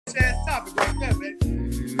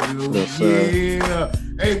Yes, yeah.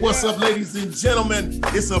 Hey, what's up, ladies and gentlemen?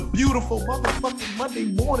 It's a beautiful motherfucking Monday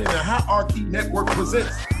morning. The Hierarchy Network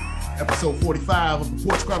presents episode 45 of the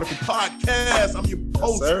Porch Chronicle podcast. I'm your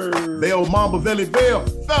host, Vale Mamba Valley Vale.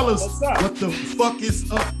 Fellas, what the fuck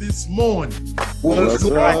is up this morning? What's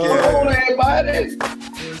going on, everybody?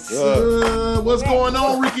 What's going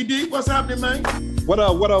on, Ricky D? What's happening, man? What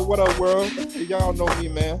up, world? Y'all know me,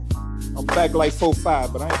 man. I'm back like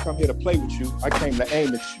 4-5, but I ain't come here to play with you. I came to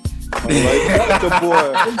aim at you.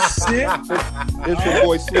 It's your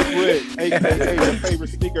boy Slick Rick, aka your favorite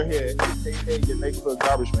sneakerhead, aka your neighborhood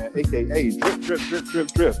garbage man, aka drip.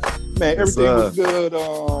 Man, everything was good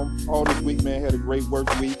all this week, man. Had a great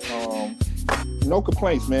work week. No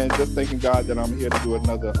complaints, man. Just thanking God that I'm here to do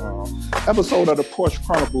another episode of the Porch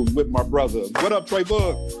Chronicles with my brother. What up, Trey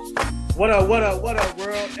Bug? What up, world?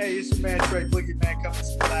 Hey, it's your man Trey Boogie, man, coming to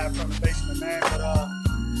you live from the basement, man. But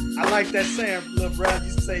I like that saying, little brother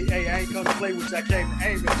used to say, hey, I ain't come to play with you, I came to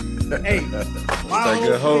aim at you. Hey,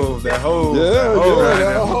 that hove, that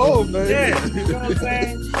hove, man. Yeah, you know what I'm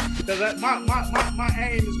saying? Because my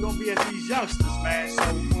aim is going to be at these youngsters, man. So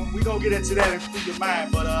we going to get into that and free your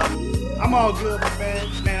mind. But I'm all good, man.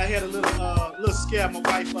 Man, I had a little scare. My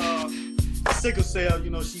wife, sickle cell,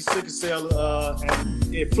 she's sickle cell,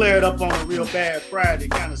 and it flared up on a real bad Friday.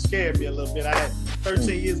 It kind of scared me a little bit. I had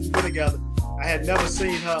 13 years we've been together. I had never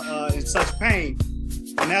seen her in such pain.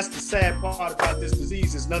 And that's the sad part about this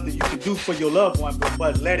disease. There's nothing you can do for your loved one,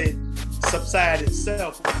 but let it subside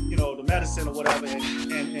itself, the medicine or whatever.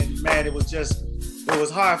 And man, it was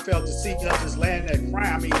heartfelt to see her just laying there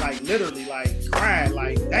crying. I mean, like literally like crying,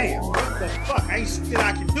 like, damn, what the fuck? Ain't shit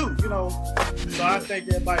I can do, So I thank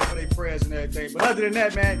everybody for their prayers and everything. But other than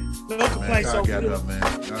that, man, no complaints. God got it up, man.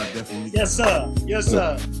 God definitely. Yes, sir.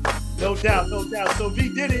 No doubt. So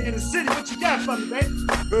V did it in the city. What you got for me, baby?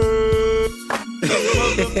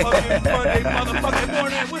 Motherfucking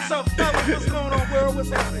morning. What's up, fellas? What's going on, world? What's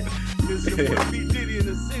happening? It's your boy V Diddy in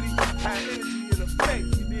the city. High energy in effect.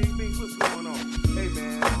 You dig me? What's going on? Hey,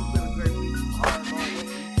 man, it's been a great week. Hard week.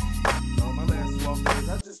 My last 12 days,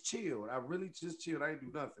 I just chilled. I really just chilled. I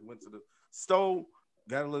didn't do nothing. Went to the store,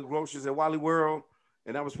 got a little groceries at Wally World,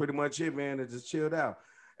 and that was pretty much it, man. And just chilled out.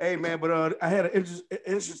 Hey, man, but I had an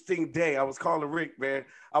interesting day. I was calling Rick, man.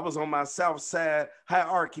 I was on my South Side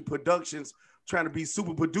Hierarchy Productions trying to be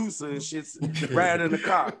super producer and shit, riding in the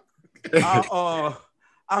car.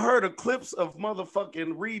 I heard a clips of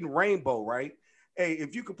motherfucking Reading Rainbow, right? Hey,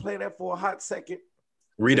 if you could play that for a hot second.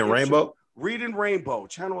 Reading Rainbow? Reading Rainbow,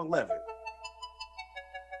 Channel 11.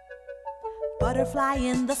 Butterfly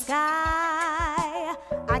in the sky,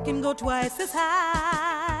 I can go twice as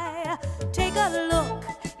high. Take a look,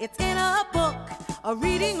 it's in a book, a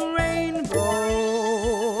reading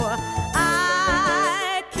rainbow.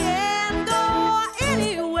 I can go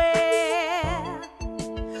anywhere,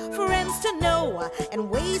 friends to know and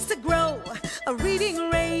ways to grow, a reading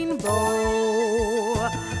rainbow.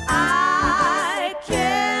 I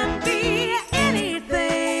can be anything.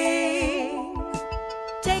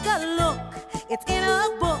 Take a look, it's in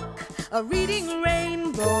a book, a reading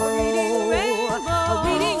rainbow. A reading rainbow. A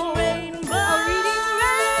reading rainbow. A reading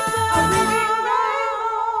rainbow. A reading rainbow.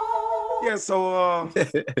 Yeah,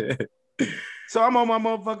 so I'm on my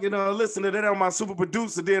motherfucking listening to that on my super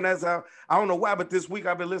producer. Then that's how I don't know why, but this week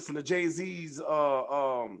I've been listening to Jay-Z's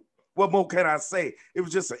what more can I say? It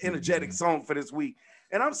was just an energetic song for this week.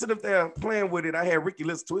 And I'm sitting up there playing with it. I had Ricky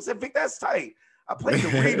listen to it. I said, Vic, that's tight. I played the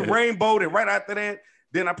Reading Rainbow, then right after that,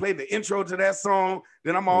 then I played the intro to that song.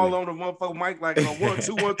 Then I'm all on the motherfucking mic like 1,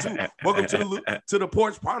 2, 1, 2. Welcome to the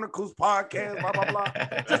Porch Chronicles podcast, blah, blah, blah.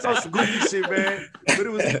 Just on some goofy shit, man. But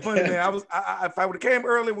it was funny, man. If I would have came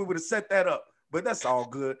early, we would have set that up. But that's all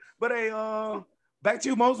good. But hey, back to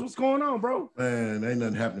you, Moses. What's going on, bro? Man, ain't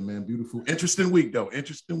nothing happening, man. Beautiful. Interesting week, though.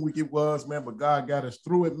 Interesting week it was, man. But God got us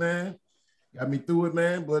through it, man. Got me through it,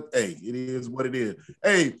 man. But hey, it is what it is.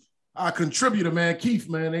 Hey, our contributor, man, Keith,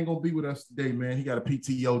 man, ain't gonna be with us today, man. He got a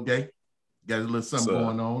PTO day. Got a little something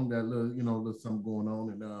going on. That little something going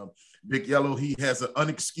on. And Big Yellow, he has an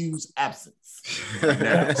unexcused absence.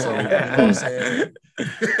 Now, so you know what I'm saying?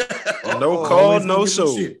 No call, no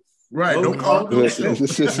show. Shit. Right, no call, no show.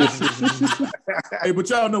 Hey, but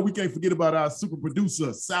y'all know we can't forget about our super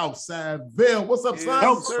producer, Southside Vale. What's up,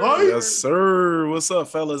 son? Yes, sir. What's up,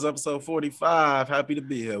 fellas? Episode 45. Happy to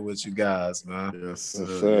be here with you guys, man. Yes, sir.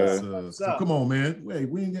 Yes, sir. So come on, man. Hey,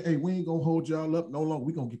 we ain't gonna hold y'all up no longer.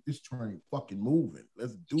 We gonna get this train fucking moving.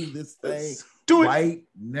 Let's do this thing right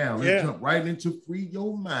now. Let's jump right into Free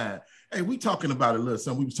Your Mind. Hey, we talking about a little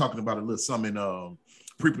something. We was talking about a little something in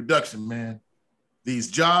pre-production, man.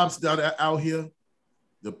 These jobs that are out here,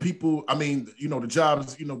 the people, I mean, you know, the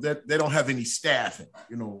jobs, you know, that they don't have any staffing.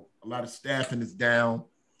 You know, a lot of staffing is down,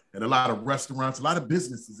 and a lot of restaurants, a lot of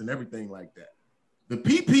businesses, and everything like that. The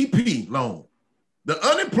PPP loan, the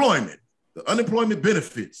unemployment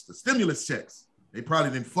benefits, the stimulus checks, they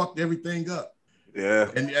probably done fucked everything up.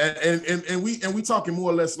 Yeah. And we talking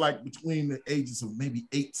more or less like between the ages of maybe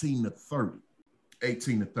 18 to 30.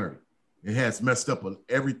 It has messed up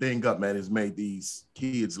everything up, man. It's made these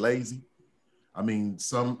kids lazy. I mean,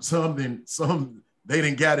 some they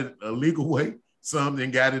didn't got it a legal way, some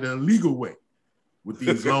didn't got it a illegal way with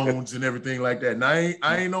these loans and everything like that. And I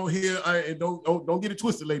ain't on here. Don't get it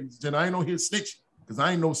twisted, ladies and gentlemen. I ain't on here snitching because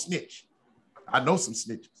I ain't no snitch. I know some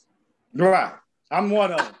snitches. Right. I'm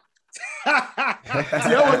one of them. See,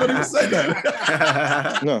 I wasn't gonna even say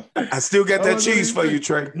that. No, I still got that cheese for you,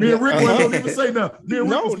 Trey. Me and Rick wasn't even say nothing. Me and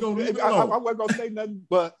Rick was gonna leave it I alone. wasn't gonna say nothing.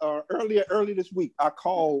 But early this week, I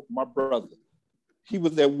called my brother. He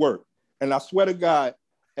was at work, and I swear to God,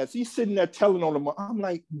 as he's sitting there telling on him, I'm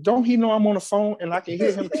like, don't he know I'm on the phone? And I can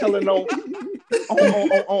hear him telling on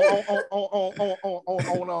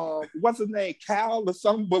what's his name, Cal or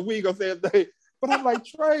something. But we ain't gonna say his name. But I'm like,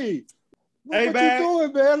 Trey. What you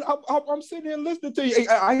doing, man? I'm sitting here listening to you.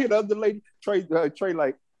 I hear the other lady, Trey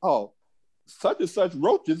like, oh, such and such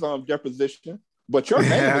wrote his deposition, but your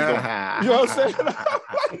name is on. You know what I'm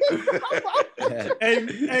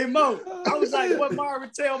saying? Hey, Mo, I was like, what Mara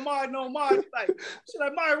tell Mara? No, Mara, she's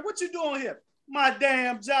like, Mara, what you doing here? My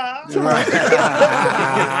damn job.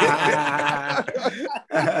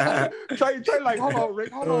 Trey, like, hold on,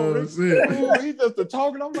 Rick. Ooh, he just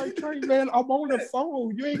talking. I'm like, Trey, man, I'm on the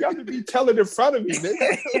phone. You ain't got to be telling in front of me,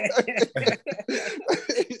 nigga.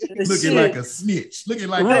 Looking like a snitch. Looking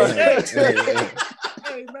like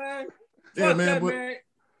Hey, man. Yeah, man.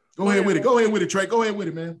 Go ahead with it. Go ahead with it, Trey. Go ahead with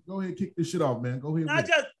it, man. Go ahead and kick this shit off, man. Go ahead with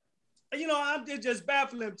it. It's just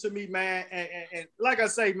baffling to me, man. And like I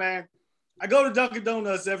say, man, I go to Dunkin'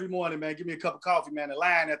 Donuts every morning, man. Give me a cup of coffee, man. The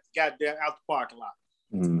line at the goddamn out the parking lot.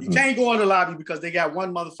 Mm-hmm. You can't go in the lobby because they got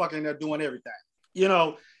one motherfucker in there doing everything, you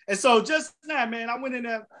know. And so just now, man, I went in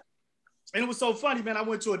there, and it was so funny, man. I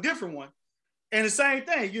went to a different one, and the same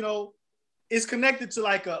thing, you know. It's connected to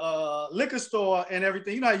like a liquor store and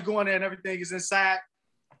everything. You know how you go in there and everything is inside.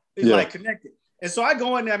 It's like connected. And so I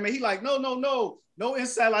go in there, man. He like, no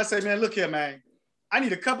inside. I say, man, look here, man. I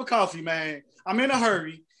need a cup of coffee, man. I'm in a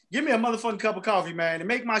hurry. Give me a motherfucking cup of coffee, man, and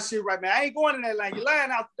make my shit right, man. I ain't going in that line. You're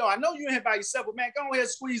lying out the door. I know you in here by yourself, but, man, go ahead and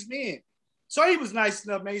squeeze me in. So he was nice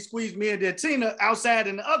enough, man. He squeezed me in there. Tina outside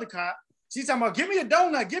in the other car, she's talking about, give me a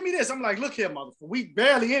donut. Give me this. I'm like, look here, motherfucker. We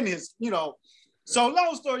barely in this, you know. So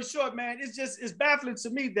long story short, man, it's baffling to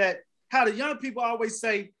me that how the young people always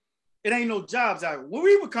say it ain't no jobs out here. When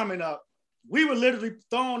we were coming up, we were literally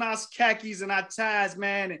throwing our khakis and our ties,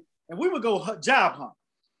 man, and we would go job hunt.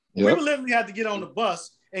 Yep. We would literally have to get on the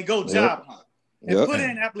bus and go job hunt and put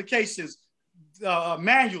in applications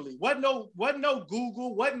manually. Wasn't no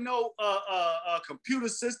Google, wasn't no computer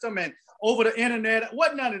system and over the internet.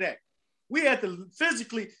 Wasn't none of that. We had to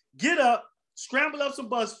physically get up, scramble up some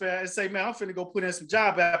bus fare, and say, man, I'm finna go put in some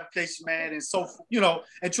job application, man, and so, you know,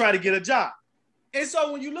 and try to get a job. And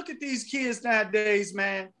so when you look at these kids nowadays,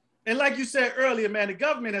 man, and like you said earlier, man, the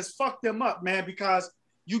government has fucked them up, man, because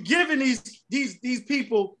you giving these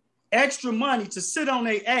people extra money to sit on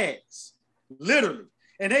their ass, literally.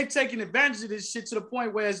 And they taking advantage of this shit to the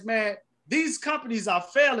point where, man, these companies are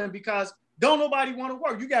failing because don't nobody want to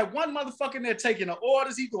work. You got one motherfucker in there taking the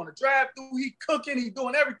orders, he doing the drive-through, he cooking, he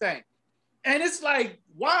doing everything. And it's like,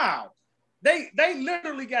 wow, they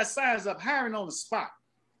literally got signs up hiring on the spot.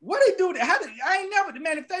 What they do? I ain't never,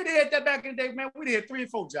 man, if they had that back in the day, man, we'd have 3 or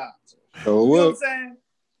 4 jobs. Oh, you know what I'm saying?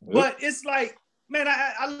 But it's like, man,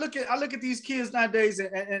 I look at these kids nowadays,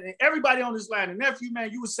 and everybody on this line, and nephew, man,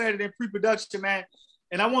 you were saying it in pre-production, man,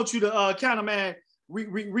 and I want you to kind of, man,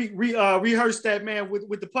 rehearse that, man,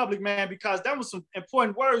 with the public, man, because that was some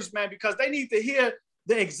important words, man, because they need to hear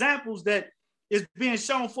the examples that is being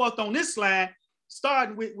shown forth on this line,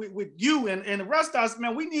 starting with you and the rest of us,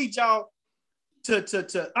 man. We need y'all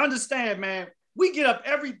to understand, man. We get up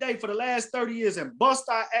every day for the last 30 years and bust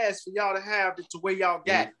our ass for y'all to have it to where y'all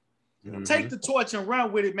got it. Mm-hmm. Take the torch and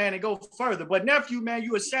run with it, man, and go further. But nephew, man,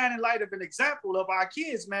 you a shining light of an example of our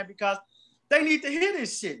kids, man, because they need to hear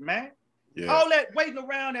this shit, man. Yeah. All that waiting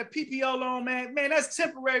around that PPO loan, man, that's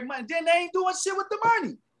temporary money. Then they ain't doing shit with the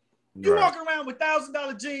money. You walking around with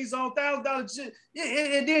 $1,000 jeans on, $1,000 jeans,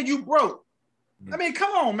 and then you broke. I mean,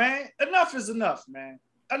 come on, man. Enough is enough, man.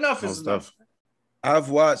 Enough is enough. I've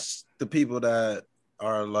watched the people that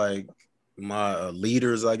are like my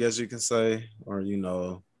leaders, I guess you can say, or, you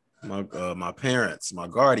know, my parents, my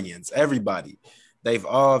guardians, everybody. they've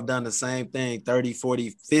all done the same thing 30,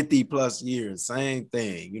 40, 50 plus years, same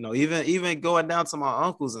thing. You know, even going down to my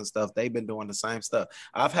uncles and stuff, they've been doing the same stuff.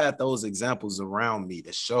 I've had those examples around me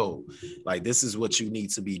to show like this is what you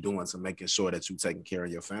need to be doing to making sure that you're taking care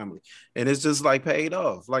of your family. And it's just like paid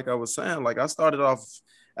off. Like I was saying, like I started off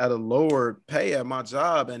at a lower pay at my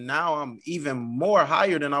job, and now I'm even more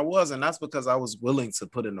higher than I was, and that's because I was willing to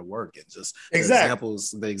put in the work. And just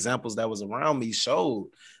the examples that was around me showed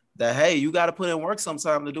that, hey, you got to put in work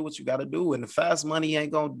sometime to do what you got to do, and the fast money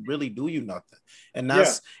ain't gonna really do you nothing. And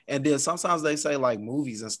that's and then sometimes they say like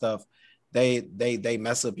movies and stuff, they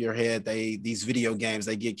mess up your head. These video games,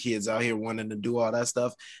 they get kids out here wanting to do all that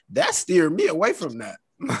stuff. That steered me away from that.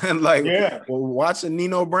 And like watching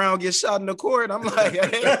Nino Brown get shot in the court, I'm like,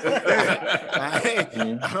 hey,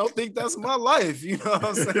 I don't think that's my life. You know what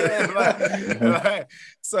I'm saying?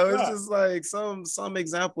 So it's just like some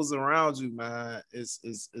examples around you, man.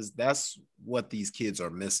 Is that's what these kids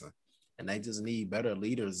are missing, and they just need better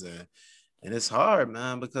leaders. And it's hard,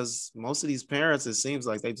 man, because most of these parents, it seems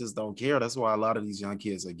like they just don't care. That's why a lot of these young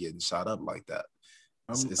kids are getting shot up like that.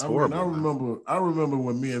 It's horrible. I remember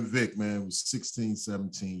when me and Vic, man, was 16,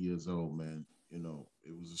 17 years old, man. You know,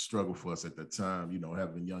 it was a struggle for us at that time, you know,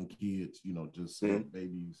 having young kids, you know, just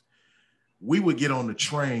babies. We would get on the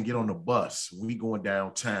train, get on the bus. We going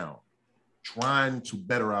downtown, trying to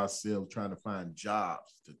better ourselves, trying to find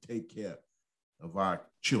jobs to take care of our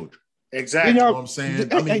children. Exactly. You know what I'm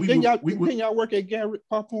saying? I mean, didn't y'all work at Garrett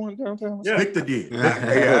Popcorn downtown? Yeah. Victor did.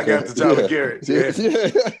 I got the job at Garrett. Yeah,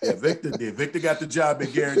 Victor did. Victor got the job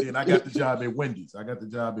at Garrett, and I got the job at Wendy's. I got the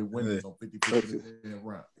job at Wendy's on 55th and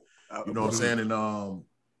Round. You know what I'm saying? And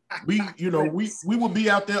we would be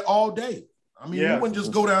out there all day. I mean, we wouldn't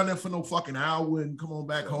just go down there for no fucking hour and come on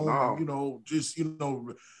back home. And, just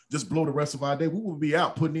blow the rest of our day. We would be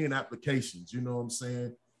out putting in applications. You know what I'm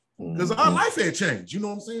saying? Because our life had changed, you know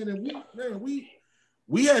what I'm saying? And we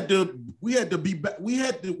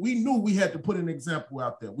knew we had to put an example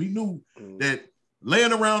out there. We knew that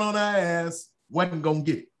laying around on our ass wasn't gonna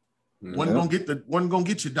get it. Wasn't gonna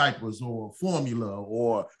get your diapers or formula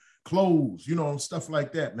or clothes, you know, stuff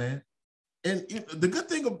like that, man. And the good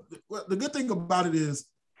thing about it is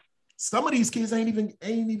some of these kids ain't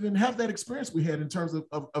even have that experience we had in terms of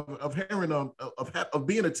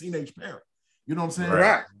being a teenage parent. You know what I'm saying?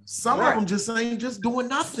 Right. Some of them just ain't just doing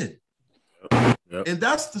nothing. Yep. And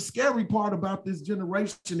that's the scary part about this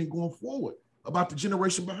generation and going forward, about the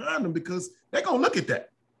generation behind them, because they're going to look at that.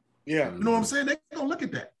 Yeah. You know what I'm saying? They're going to look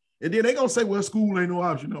at that. And then they're going to say, well, school ain't no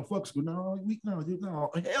option. No, fuck school. No,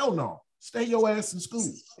 hell no. Stay your ass in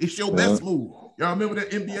school. It's your best move. Y'all remember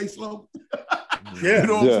that NBA slogan? You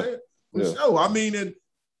know what I'm saying? So,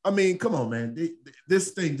 I mean, come on, man. This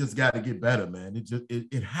thing just got to get better, man.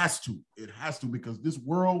 It has to. It has to, because this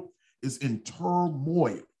world is in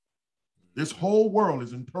turmoil. This whole world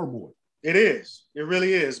is in turmoil. It is. It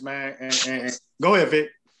really is, man. And go ahead, Vic.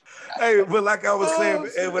 Hey, but like I was saying,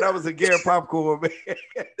 when I was at Garrett Popcorn, man.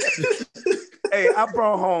 Hey, I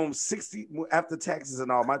brought home 60 after taxes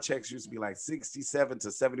and all. My checks used to be like $67 to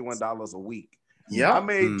 $71 a week. Yeah, I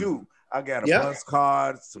made do. I got a bus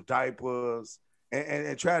card, some diapers.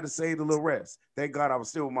 And tried to save the little rest. Thank God I was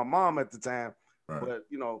still with my mom at the time. Right. But,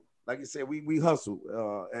 you know, like you said, we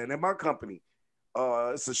hustle. And in my company,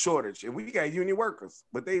 it's a shortage. And we got union workers.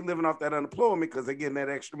 But they living off that unemployment because they're getting that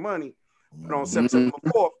extra money. But on September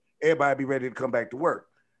 4th, everybody be ready to come back to work.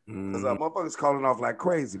 Because motherfuckers calling off like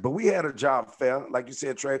crazy. But we had a job fair, like you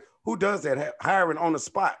said, Trey. Who does that? Hiring on the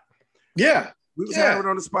spot. Yeah. We was hiring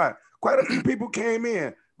on the spot. Quite a few people came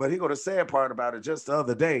in. But here go the sad part about it. Just the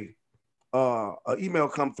other day, an email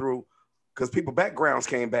come through because people backgrounds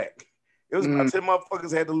came back. It was about 10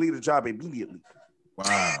 motherfuckers had to leave the job immediately.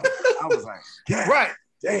 Wow. I was like,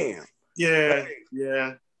 damn. Yeah.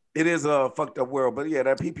 It is a fucked up world, but yeah,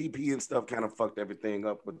 that PPP and stuff kind of fucked everything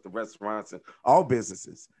up with the restaurants and all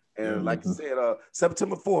businesses. And like you said,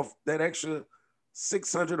 September 4th, that extra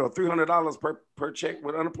 $600 or $300 per check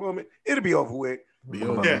with unemployment, it'll be over with.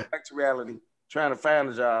 Back to reality, trying to find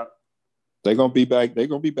a job. They're gonna be back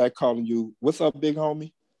calling you, what's up, big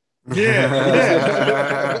homie?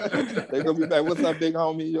 Yeah. They're gonna be back, what's up, big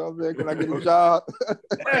homie? You know what I'm saying? Can I get a job?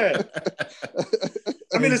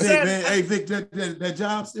 I mean, hey, Vic, that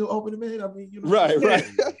job still open, man? I mean, you know. Right. Hey,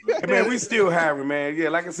 man, we still hiring, man. Yeah,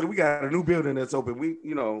 like I said, we got a new building that's open. We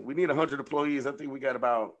need 100 employees. I think we got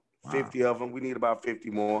about 50 of them. We need about 50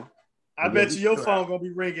 more. I bet you your phone gonna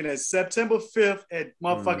be ringing at September 5th at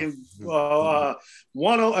motherfucking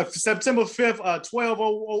September 5th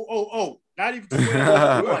 12:00. Not even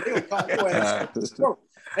 12:00.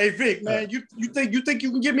 Hey Vic, man, you think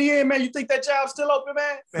you can get me in, man? You think that job's still open,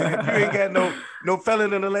 man? Man, if you ain't got no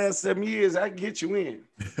felon in the last 7 years, I can get you in.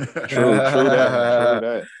 True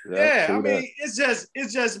that. Yeah, True I mean, that.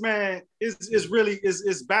 it's just, man, it's really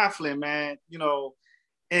baffling, man. You know,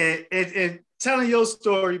 and telling your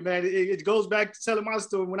story, man, it goes back to telling my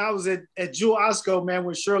story when I was at Jewel Osco, man,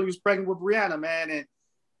 when Shirley was pregnant with Brianna, man,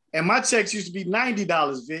 and my checks used to be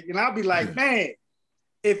 $90, Vic, and I'll be like, man,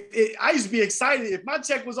 I used to be excited if my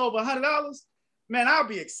check was over $100, man, I'll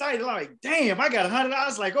be excited. I'm like, damn, I got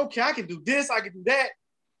 $100. Like, okay, I can do this, I can do that.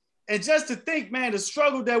 And just to think, man, the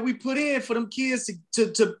struggle that we put in for them kids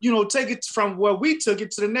to you know, take it from where we took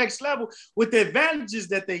it to the next level with the advantages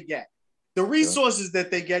that they got, the resources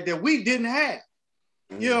that they got that we didn't have.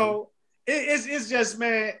 You know, it's just,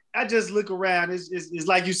 man, I just look around. It's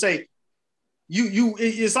like you say,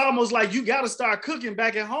 it's almost like you got to start cooking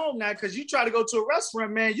back at home now, because you try to go to a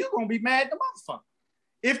restaurant, man, you're going to be mad at the motherfucker.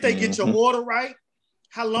 If they get your order right,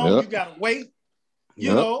 how long you got to wait,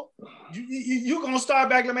 you know, you're going to start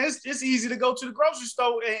back, man, it's easy to go to the grocery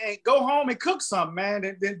store and go home and cook something,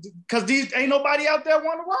 man, because these ain't nobody out there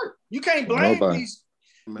want to work. You can't blame these.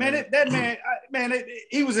 Man,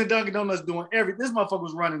 he was in Dunkin' Donuts doing everything. This motherfucker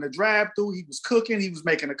was running the drive-thru. He was cooking. He was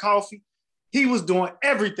making the coffee. He was doing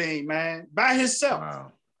everything, man, by himself.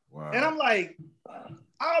 Wow. And I'm like,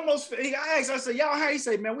 I asked, I said, y'all, how? He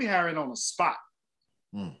said, man, we hiring on the spot.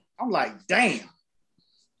 I'm like, damn.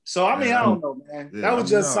 So, I mean, I don't know, man. Yeah, that was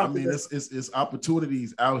just something. I mean, it's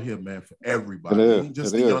opportunities out here, man, for everybody. It ain't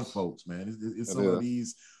just the young folks, man. It's some of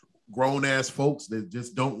these grown-ass folks that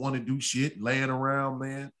just don't want to do shit, laying around,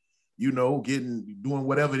 man, you know, doing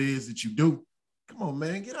whatever it is that you do. Come on,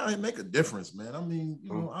 man, get out here and make a difference, man. I mean,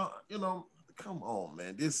 you know, come on,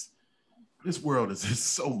 man. This world is just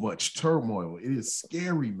so much turmoil. It is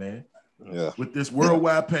scary, man. Yeah. With this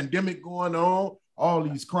worldwide pandemic going on, all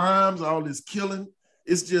these crimes, all this killing,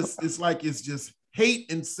 it's just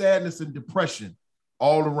hate and sadness and depression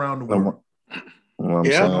all around the world. You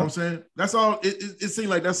know what I'm saying? That's all. It seems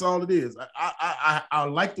like that's all it is. I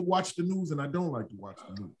like to watch the news, and I don't like to watch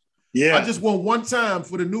the news. Yeah, I just want one time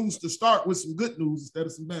for the news to start with some good news instead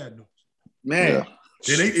of some bad news. Man,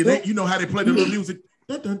 they you know how they play the little music.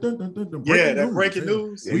 Dun, dun, dun, dun, dun, dun, breaking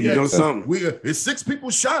news. We know something. It's 6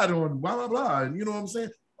 people shot on blah blah blah, and you know what I'm saying.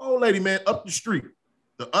 Old lady, man, up the street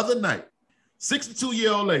the other night,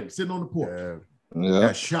 62-year-old lady sitting on the porch,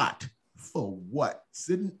 got shot for what?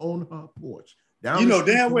 Sitting on her porch. You know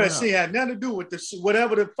damn well she had nothing to do with this.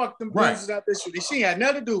 Whatever the fuck them bruises out there shooting, she had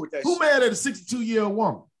nothing to do with that. Who mad at a 62-year-old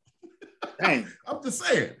woman? Dang. I'm just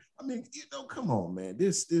saying. I mean, you know, come on, man.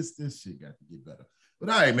 This shit got to get better. But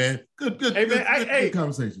all right, man. Good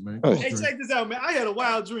conversation, man. Hey, check this out, man. I had a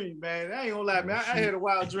wild dream, man. I ain't gonna lie, man. I had a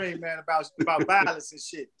wild dream, man, about violence and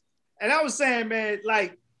shit. And I was saying, man,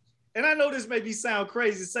 like, and I know this may sound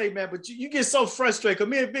crazy to say, man, but you get so frustrated. Because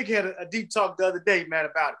me and Vic had a deep talk the other day, man,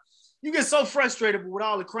 about it. You get so frustrated with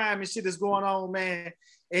all the crime and shit that's going on, man.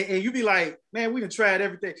 And you be like, man, we done tried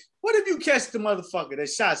everything. What if you catch the motherfucker that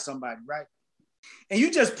shot somebody, right? And you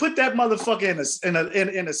just put that motherfucker in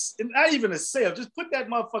a not even a cell, just put that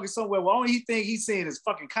motherfucker somewhere where only thing he's seeing is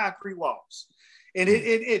fucking concrete walls. And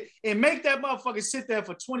it make that motherfucker sit there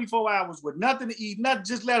for 24 hours with nothing to eat, nothing,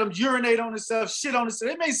 just let him urinate on himself, shit on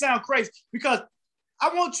himself. It may sound crazy because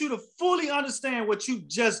I want you to fully understand what you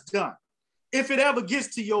just done. If it ever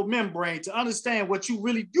gets to your membrane to understand what you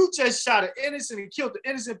just shot an innocent and killed an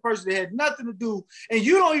innocent person that had nothing to do, and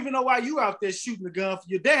you don't even know why you out there shooting the gun for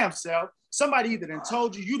your damn self. Somebody either done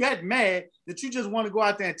told you that mad that you just want to go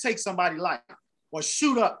out there and take somebody's life or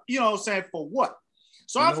shoot up, you know what I'm saying, for what?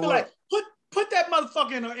 So I feel like put that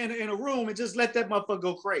motherfucker in a room and just let that motherfucker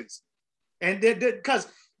go crazy. And because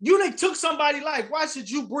you done took somebody's life, why should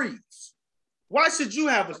you breathe? Why should you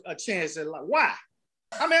have a chance at life? Why?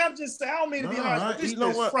 I mean, I'm just saying, I don't mean to be honest, but this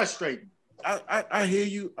is frustrating. I hear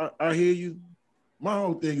you. I hear you. My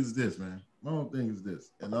whole thing is this, man.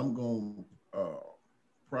 And I'm going to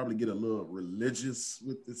probably get a little religious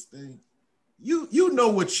with this thing. You know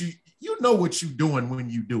what you're doing when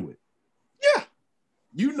you do it. Yeah.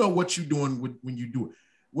 You know what you're doing when you do it.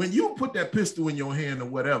 When you put that pistol in your hand or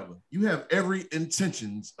whatever, you have every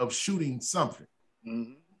intentions of shooting something.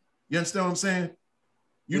 Mm-hmm. You understand what I'm saying?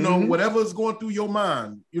 You know, whatever's going through your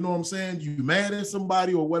mind, you know what I'm saying? You mad at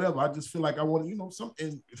somebody or whatever. I just feel like I want to, you know,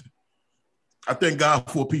 something. I thank God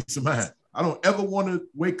for a peace of mind. I don't ever want to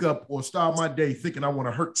wake up or start my day thinking I want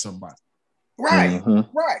to hurt somebody. Right,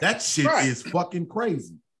 right. That shit is fucking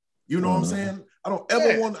crazy. You know what I'm saying? I don't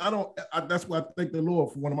ever want, that's why I thank the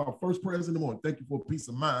Lord for one of my first prayers in the morning. Thank you for a peace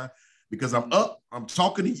of mind because I'm up, I'm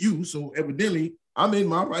talking to you. So evidently I'm in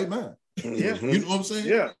my right mind. Yeah. You know what I'm saying?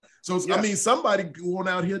 Yeah. So Yeah. I mean, somebody going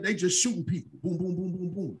out here, they just shooting people. Boom, boom, boom,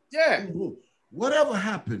 boom, boom. Yeah. Boom, boom. Whatever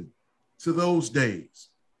happened to those days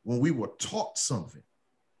when we were taught something,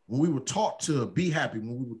 when we were taught to be happy,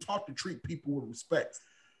 when we were taught to treat people with respect?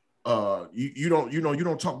 You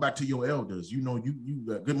don't talk back to your elders. You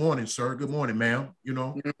good morning, sir. Good morning, ma'am. You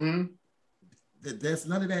know. Mm-hmm. There's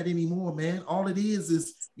none of that anymore, man. All it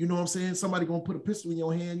is, you know what I'm saying? Somebody gonna put a pistol in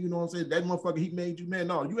your hand, you know what I'm saying? That motherfucker, he made you, man.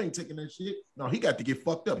 No, you ain't taking that shit. No, he got to get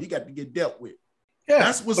fucked up. He got to get dealt with. Yeah.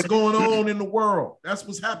 That's what's going on in the world. That's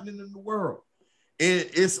what's happening in the world. And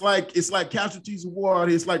it's like casualties of war.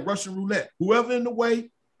 It's like Russian roulette. Whoever in the way,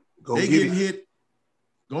 they getting hit,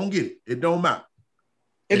 gonna get it. It don't matter.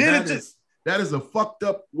 And that is a fucked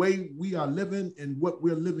up way we are living and what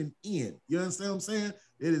we're living in. You understand what I'm saying?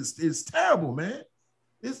 It's terrible, man.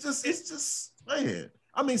 It's just, man.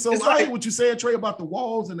 I mean, so I hear what you're saying, Trey, about the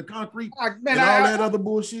walls and the concrete and all that other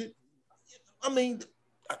bullshit. I mean,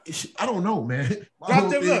 I don't know, man. My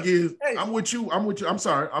whole thing is, I'm with you. I'm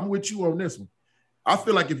sorry. I'm with you on this one. I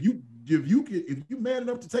feel like if you man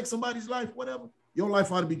enough to take somebody's life, whatever, your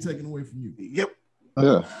life ought to be taken away from you. Yep.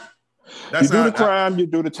 Yeah. That's you do the crime, you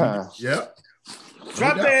do the time. Yeah.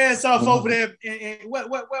 Drop their ass off over there. And what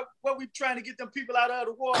we trying to get them people out of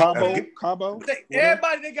the war? Cabo.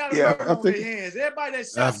 Everybody they got a murder on their hands. Everybody that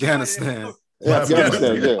shot Afghanistan.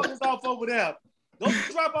 Afghanistan. Yeah. Motherfuckers off over there. Go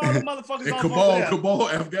drop all the motherfuckers off over there. Cabal,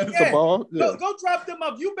 Afghanistan. Yeah. Cabal, yeah. Go drop them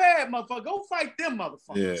up. You bad motherfucker. Go fight them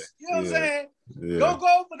motherfuckers. Yeah. You know what I'm saying? Yeah. Go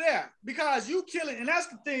over there because you killing. And that's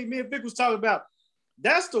the thing me and Vic was talking about.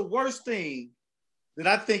 That's the worst thing that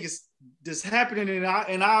I think is just happening in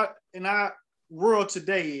our world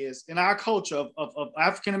today is in our culture of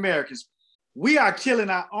African Americans. We are killing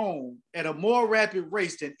our own at a more rapid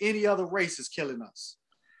rate than any other race is killing us.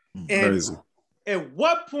 Crazy. And at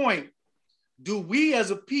what point do we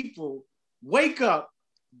as a people wake up,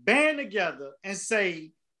 band together, and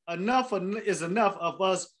say enough is enough of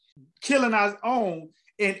us killing our own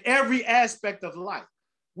in every aspect of life?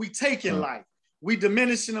 We taking life. We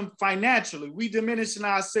diminishing them financially. We diminishing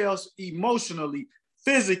ourselves emotionally,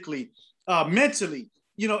 physically, mentally,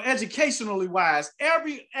 educationally wise.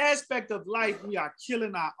 Every aspect of life, we are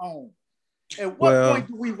killing our own. At what point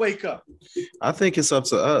do we wake up? I think it's up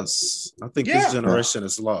to us. I think this generation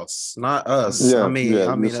is lost, not us. Yeah, I mean,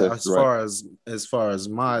 as right. far as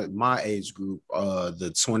my age group,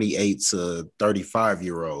 the 28 to 35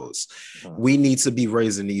 year olds, we need to be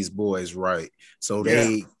raising these boys right so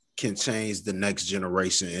they can change the next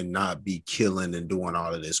generation and not be killing and doing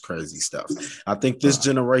all of this crazy stuff. I think this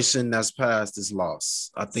generation that's passed is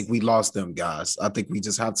lost. I think we lost them guys. I think we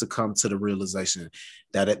just have to come to the realization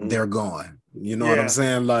that they're gone. You know what I'm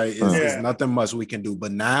saying? Like it's nothing much we can do.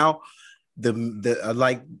 But now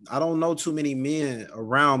the I don't know too many men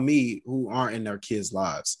around me who aren't in their kids'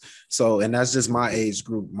 lives. So, and that's just my age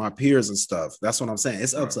group, my peers and stuff. That's what I'm saying.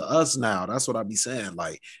 It's up to us now. That's what I be saying.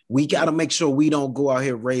 Like, we got to make sure we don't go out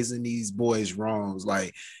here raising these boys wrongs.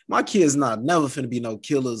 Like, my kids never finna be no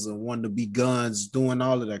killers and wanting to be guns, doing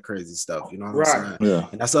all of that crazy stuff. You know what I'm saying? Yeah.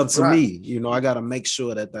 And that's up to me. I got to make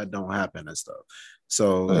sure that don't happen and stuff.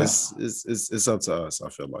 So it's up to us, I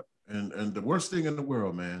feel like. And the worst thing in the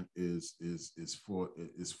world, man, is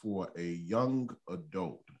for a young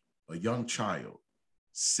adult, a young child,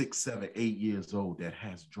 6, 7, 8 years old that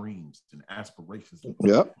has dreams and aspirations.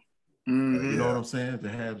 Yep. You know what I'm saying?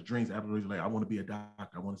 That has dreams, aspirations, like I want to be a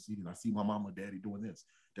doctor, I want to see this. I see my mama and daddy doing this.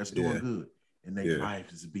 That's doing good. And their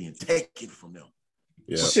life is being taken from them.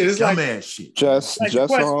 Yeah. Shit, it's dumbass shit.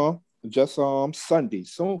 Just Sunday.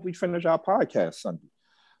 Soon as we finish our podcast Sunday,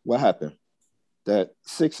 what happened? That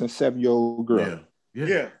 6 and 7 year old girl.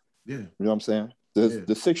 Yeah. You know what I'm saying? The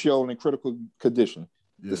 6-year-old in critical condition.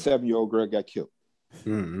 The 7-year-old girl got killed.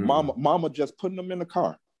 Mm-hmm. Mama just putting them in the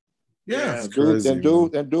car. Yeah. And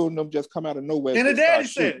dude them just come out of nowhere. And the daddy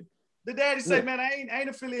said it. The daddy said, man, I ain't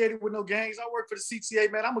affiliated with no gangs. I work for the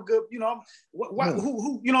CTA, man. I'm a good,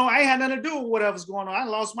 who I ain't had nothing to do with whatever's going on. I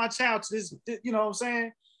lost my child to this, you know what I'm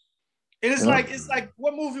saying? And it's like,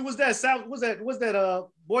 what movie was that? Was that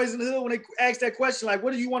Boys in the Hood when they asked that question, like,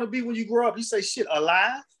 what do you want to be when you grow up? You say, shit,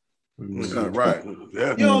 alive? Right.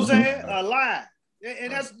 Yeah. You know what I'm saying? Alive.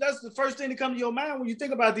 And that's the first thing that comes to your mind when you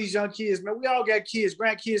think about these young kids, man. We all got kids,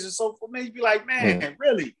 grandkids, and so forth. Man, you be like, man,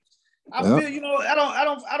 really? I feel,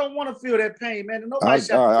 I don't want to feel that pain, man. Nobody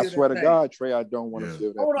I swear to God, Trey, I don't want to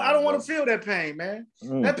feel that pain. I don't want to feel that pain, man.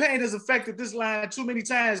 That pain has affected this line too many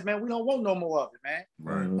times, man. We don't want no more of it, man.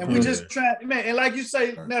 Right. And we just try, man. And like you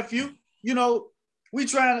say, nephew, we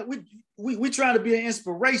trying to, we trying to be an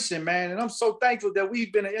inspiration, man. And I'm so thankful that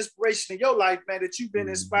we've been an inspiration in your life, man, that you've been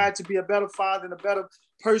inspired to be a better father and a better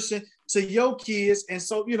person to your kids. And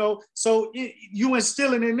so, you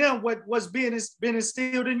instilling in them what's been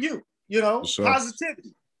instilled in you,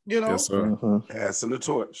 positivity, Yes, sir. Passing the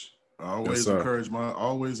torch. I always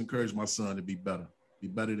encourage my son to be better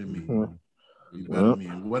than me. Be better than me,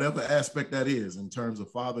 and whatever aspect that is in terms of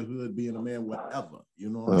fatherhood, being a man, whatever, Hey,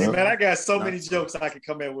 man, I got so many jokes I can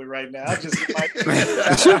come in with right now. I just like.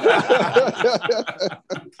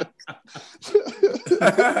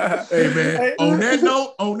 Hey, man. On that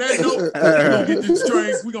note,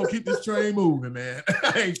 we're gonna keep this train moving, man.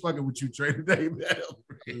 I ain't fucking with you, Trey, today, man.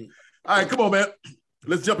 All right, come on, man.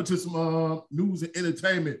 Let's jump into some news and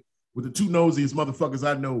entertainment with the two nosiest motherfuckers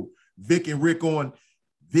I know, Vic and Rick on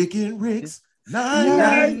Vic and Rick's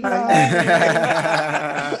Night.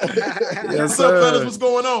 What's up, fellas? What's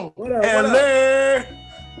going on? What up?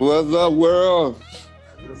 What's up, world?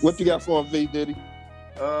 What you got for him, V Diddy?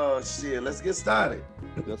 Shit, let's get started.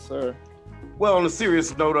 Yes, sir. Well, on a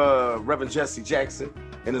serious note, Reverend Jesse Jackson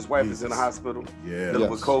and his wife is in the hospital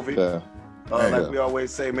dealing with COVID. Like we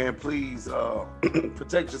always say, man, please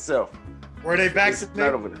protect yourself. Were they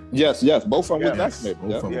vaccinated? Yes, both of them were vaccinated.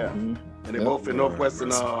 And they both in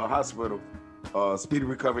Northwestern Hospital. Speedy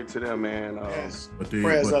recovery to them, man. But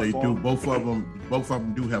they do. Both of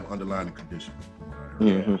them do have underlying conditions.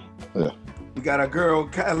 We got our girl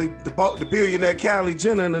Kylie, the billionaire Kylie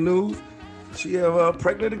Jenner in the news. She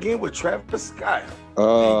pregnant again with Travis Scott. I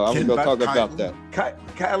was gonna talk about that.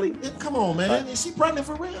 Kylie, come on, man. Is she pregnant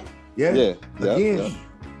for real? Yeah. Again.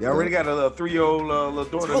 They already got a 3-year-old little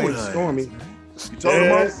daughter named Stormy. You told her,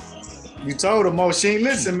 Mo? You told her, Mo. She ain't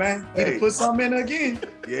listen, man. He put something in her again.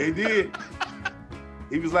 Yeah, he did.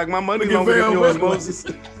 He was like, my money longer than yours, Moses.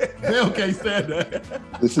 They can't stand that.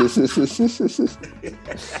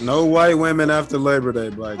 No white women after Labor Day,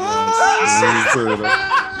 black guys.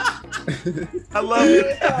 I love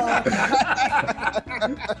it.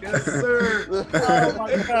 Yes, sir. Oh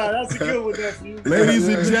my God, that's a good one, nephew. Ladies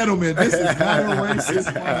and gentlemen, this is not a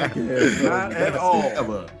racist podcast. Not at all.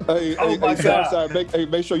 Hey, my God. Sorry,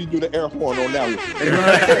 make sure you do the air horn on that one.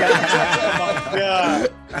 Oh my God.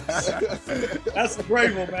 That's a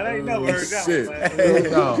great one, man. I ain't never heard that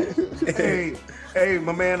one, man. Hey,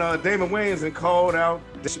 my man Damon Wayans called out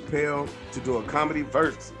Dave Chappelle to do a comedy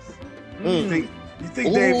versus. You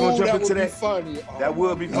think Dave gonna jump into that? Funny. That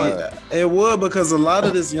would be funny. It would, because a lot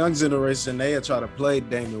of this young generation, they try to play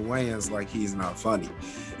Damon Wayans like he's not funny.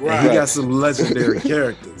 Right. And he got some legendary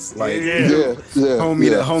characters, like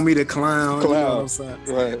homie the clown. You know what I'm saying?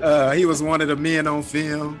 Right. He was one of the men on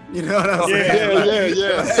film. You know what I'm saying?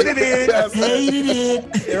 Hated it.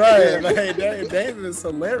 Right. Like, Dave is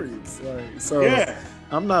hilarious.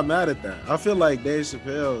 I'm not mad at that. I feel like Dave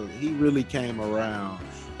Chappelle, he really came around.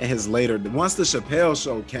 And his once the Chappelle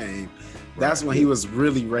Show came, that's when he was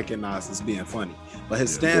really recognized as being funny. But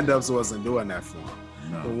his stand-ups wasn't doing that for him.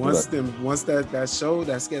 No. But once that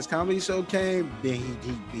sketch comedy show came, then he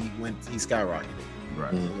skyrocketed.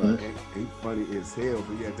 Right. He's funny as hell.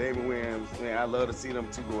 But yeah, Damon Wayans, man, I love to see them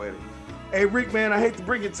two go at it. Hey, Rick, man, I hate to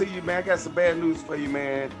bring it to you, man. I got some bad news for you,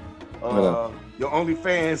 man. Your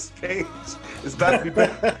OnlyFans page is about to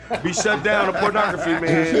be shut down on pornography,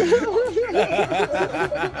 man.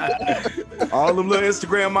 All them little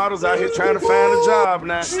Instagram models out here trying to find a job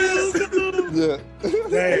now.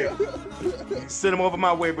 Send them over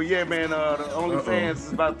my way, but yeah, man, the OnlyFans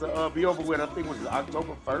is about to be over with. I think it was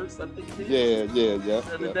October 1st. I think it is.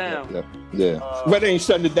 Shutting it down. But they ain't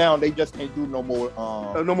shutting it down. They just can't do no more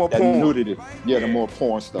porn. Nudity. The more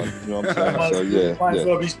porn stuff. You know what I'm saying? Might as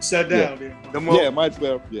well be shut down. Might as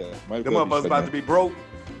well. Them motherfuckers about to be broke.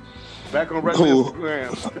 Back on regular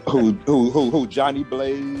Instagram. Who? Johnny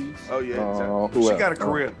Blaze. Oh yeah. She got a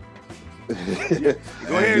career. Go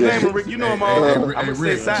ahead, name him, Rick. You know him all. I'm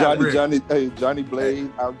Rick. Johnny Blaze.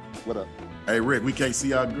 What up? Hey Rick, we can't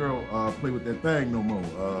see our girl play with that thing no more.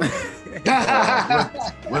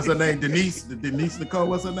 What's her name? Denise Nicole.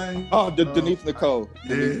 What's her name? Denise Nicole.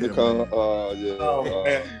 Denise Nicole.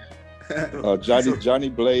 Johnny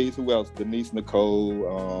Blaze. Who else? Denise Nicole.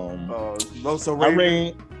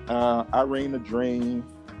 Irene the Dream.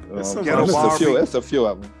 It's a few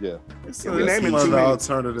of them. Yeah. It's other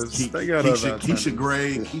alternatives. They got Keisha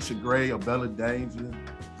Gray, or Bella Danger.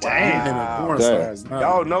 Damn.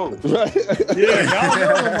 Y'all know. Y'all know them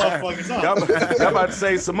motherfuckers. Y'all about to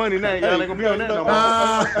save some money now. Y'all ain't gonna be on that no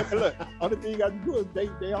more. Look, only thing you got to do is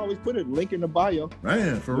they always put a link in the bio.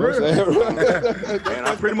 Man, for real. Man,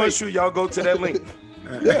 I'm pretty much sure y'all go to that link.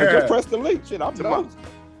 Just press the link. Shit, I'm done.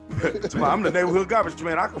 I'm the neighborhood garbage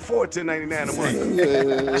man. I can afford $10.99 a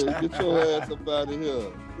month. Yeah, get your ass up out of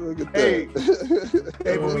here. Look at Hey, that.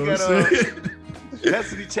 hey, but we got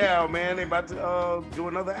Destiny Child, man. They about to do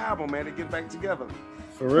another album, man. They get back together.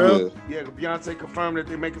 For real? Yeah, Beyonce confirmed that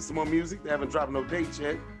they're making some more music. They haven't dropped no dates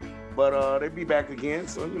yet, but they be back again.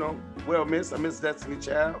 So well missed. I miss Destiny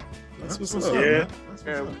Child. That's what's up. Yeah. Man. That's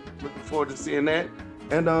Yeah, what's up. looking forward to seeing that.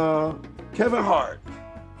 And Kevin Hart,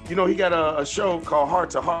 he got a show called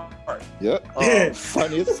Heart to Heart. Yep. Yeah.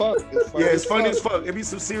 Funny as fuck. Yeah, it's funny as fuck. It be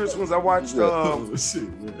some serious ones. I watched. Oh, shit,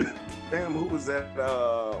 man. Damn, who was that?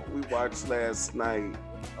 We watched last night.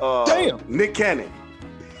 Damn. Nick Cannon.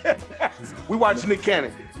 We watched Nick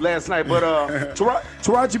Cannon last night, but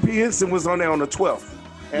Taraji P. Henson was on there on the 12th,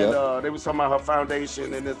 and they was talking about her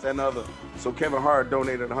foundation and this and other. So Kevin Hart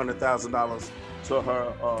donated $100,000 to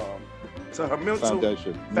her mental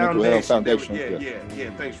Foundation. foundation. Mental health foundation. Yeah.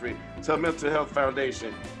 Thanks, Rick. To her mental health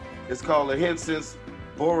foundation. It's called the Henson's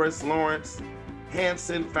Boris Lawrence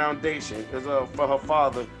Hanson Foundation. It's for her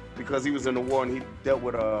father because he was in the war and he dealt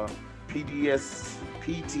with PTSD,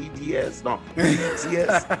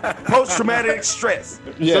 post-traumatic stress.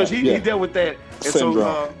 Yeah, so he dealt with that. And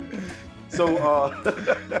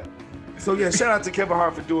so yeah, shout out to Kevin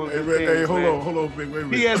Hart for doing good things. Hey, hold on, Vic. Wait a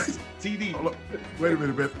minute. PSTD. Hold on. Wait a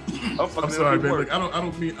minute, man. I'm sorry, man. Look, I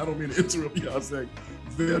don't mean to interrupt y'all. Saying,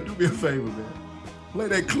 Phil, do me a favor, man. Play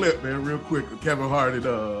that clip, man, real quick. With Kevin Hart and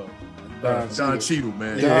Don Cheadle,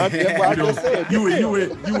 man. Yeah, that's what I just said. You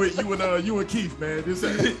and Keith, man. This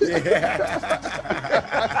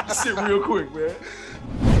shit real quick, man.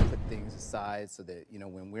 Put things aside so that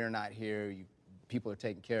when we're not here, people are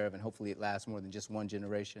taken care of, and hopefully it lasts more than just one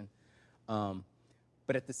generation.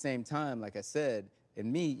 But at the same time, like I said,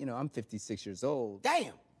 and me, I'm 56 years old.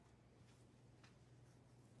 Damn.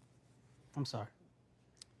 I'm sorry.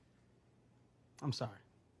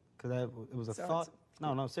 Because it was a thought.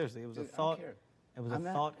 No, seriously. It was a thought. It was a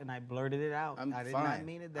thought, and I blurted it out. I did not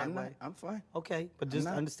mean it that way. I'm fine. Okay, but just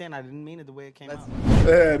understand I didn't mean it the way it came out.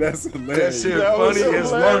 Yeah, that's That hilarious. shit funny as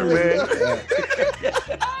fuck, man.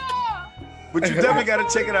 But you definitely got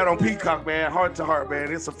to check it out on Peacock, man. Heart to Heart,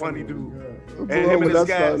 man. It's a funny dude. And him and his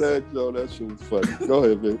guys. That shit was funny. Go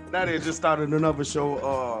ahead, Vic. Now they just started another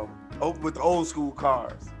show with the old school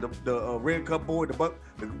cars. The Red Cup Boy, the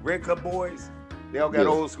Red Cup Boys. They all got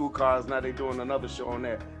old school cars. Now they doing another show on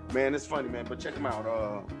that. Man, it's funny, man. But check them out.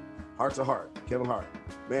 Heart to Heart, Kevin Hart.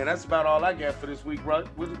 Man, that's about all I got for this week, bro.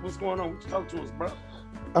 What's going on? Talk to us, bro.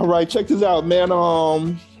 All right, check this out, man.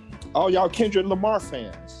 All y'all Kendrick Lamar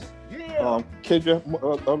fans. Yeah. Kendrick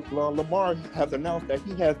Lamar has announced that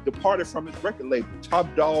he has departed from his record label,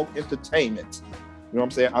 Top Dog Entertainment. You know what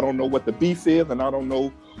I'm saying? I don't know what the beef is, and I don't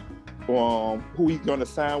know who he's going to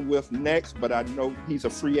sign with next, but I know he's a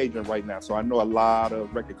free agent right now. So I know a lot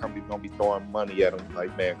of record companies going to be throwing money at him,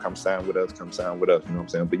 like, man, come sign with us, you know what I'm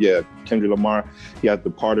saying? But yeah, Kendrick Lamar, he has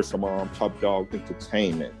departed from Top Dog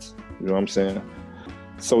Entertainment. You know what I'm saying?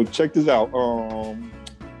 So check this out.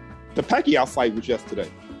 The Pacquiao fight was yesterday.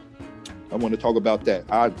 I want to talk about that.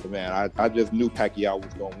 I just knew Pacquiao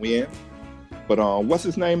was going to win. But what's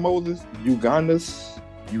his name, Moses? Udonis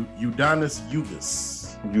Ugas.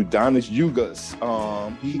 He was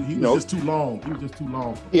just too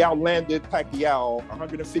long. He outlanded Pacquiao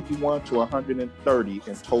 151 to 130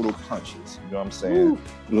 in total punches. You know what I'm saying?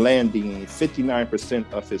 Landing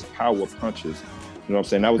 59% of his power punches. You know what I'm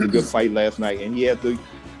saying? That was a good fight last night. And he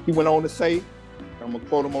went on to say, I'm gonna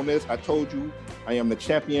quote him on this, I told you I am the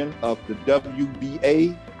champion of the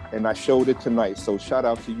WBA, and I showed it tonight. So shout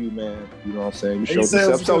out to you, man. You know what I'm saying? You showed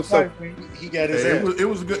yourself. He got his ass. It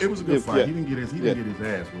was a good fight. Yeah. He didn't get his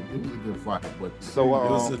ass. It was a good fight. But So,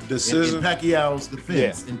 it was a decision. In Pacquiao's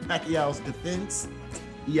defense,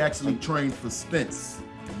 he actually trained for Spence.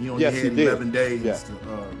 He only Yes, had he did. 11 days Yeah. to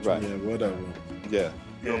Right. Yeah, whatever. Yeah.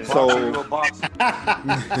 So,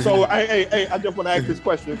 So I just want to ask this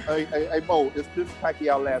question. Hey, Mo, is this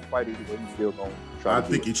Pacquiao last fight? Or he's still going to try? I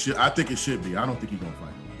think it should be. I don't think he's gonna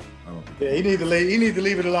fight. I don't think. Yeah, he need to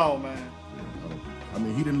leave it alone, man. I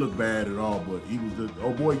mean, he didn't look bad at all, but he was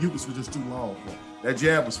Ugas was just too long for him. That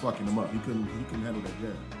jab was fucking him up. He couldn't handle that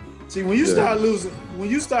jab. See, when you start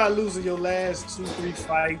losing your last 2-3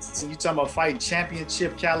 fights, and you talking about fighting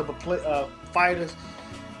championship caliber fighters,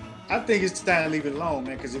 I think it's time to leave it alone,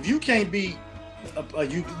 man. Because if you can't beat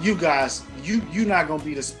you guys, you're not gonna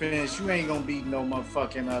beat a Spence. You ain't gonna beat no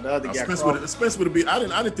motherfucking the other guy. Spence would have beat. I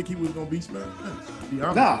didn't think he was gonna beat Spence.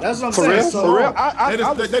 Nah, that's what I'm For saying. real? So, For real?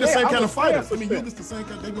 They're the same kind of fighters. I mean, you Ugas the same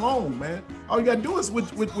kind. They go on, man. All you gotta do is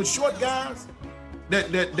with short guys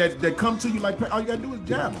that come to you like. All you gotta do is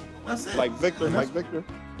jab them. That's it. Like Victor.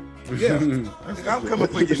 Yeah. I'm coming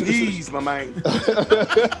for your knees, my man.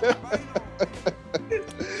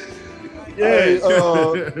 Yeah.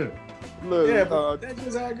 Look, yeah, but that's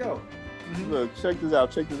just how it go. Look, check this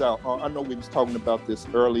out. I know we was talking about this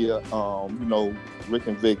earlier. You know, Rick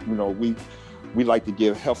and Vic, you know, we like to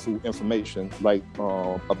give helpful information, like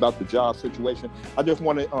about the job situation. I just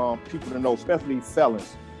wanted people to know, especially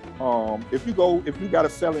felons. If you got a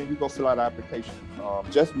felon, you go fill out an application.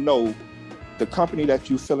 Just know the company that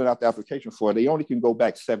you filling out the application for, they only can go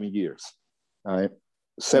back 7 years. All right,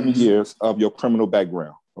 7 years of your criminal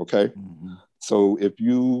background. Okay, so if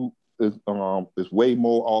you it's way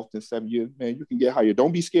more off than 7 years, man, you can get hired.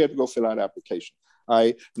 Don't be scared to go fill out an application. All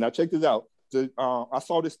right, now check this out. I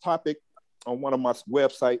saw this topic on one of my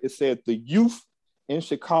websites. It said the youth in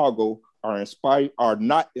Chicago are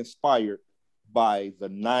not inspired by the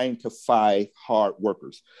 9-to-5 hard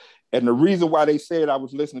workers. And the reason why they said, I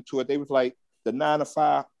was listening to it, they was like, the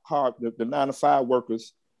 9-to-5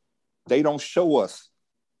 workers, they don't show us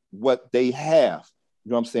what they have. You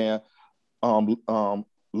know what I'm saying?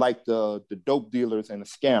 Like the dope dealers and the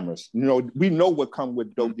scammers. You know, we know what comes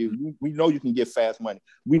with dope dealers. We know you can get fast money.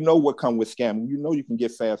 We know what comes with scamming. You know you can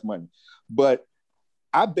get fast money. But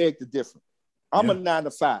I beg to differ. I'm a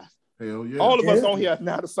 9-to-5. Hell yeah. All of us on here are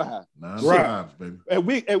 9-to-5. 9-to-5, baby.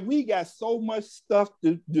 And we got so much stuff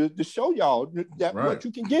to show y'all that what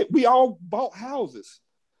you can get. We all bought houses.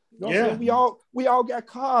 You know what I'm saying? We all got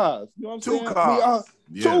cars. You know what I'm saying?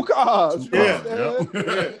 Two cars.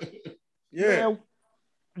 Yeah.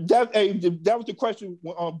 That was the question.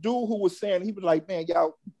 Dude who was saying, he was like, man,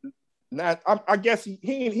 y'all, I guess he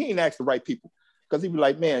ain't asked the right people, because he was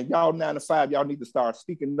like, man, y'all 9-to-5, y'all need to start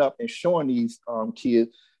speaking up and showing these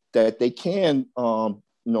kids that they can,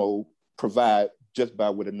 provide just by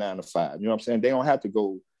with a 9-to-5. You know what I'm saying? They don't have to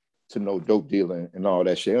go to no dope dealer and all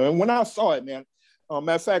that shit. And when I saw it, man,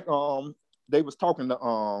 matter of fact, they was talking to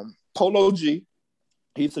Polo G.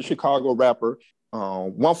 He's a Chicago rapper.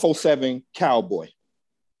 147 Cowboy.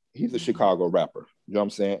 He's a Chicago rapper. You know what I'm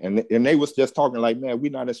saying? And they was just talking like, man,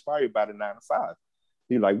 we're not inspired by the 9-to-5.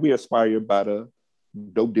 He's like, we're inspired by the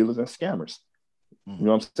dope dealers and scammers. You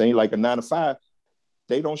know what I'm saying? Like a 9-to-5,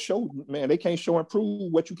 they don't show, man, they can't show and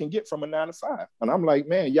prove what you can get from a 9-to-5. And I'm like,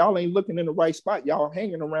 man, y'all ain't looking in the right spot. Y'all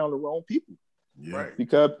hanging around the wrong people. Yeah. Right.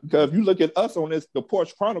 Because if you look at us on the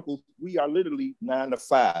Porch Chronicles, we are literally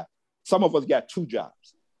 9-to-5. Some of us got 2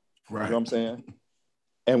 jobs. Right. You know what I'm saying?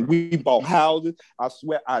 And we bought houses. I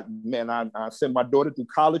swear, I sent my daughter through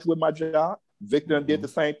college with my job. Victor did the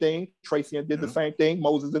same thing. Tracy did the same thing.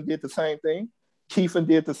 Moses did the same thing. Keefe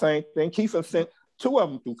did the same thing. Keefe sent 2 of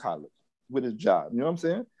them through college with his job. You know what I'm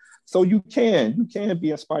saying? So you can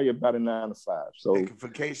be inspired by the 9-to-5. So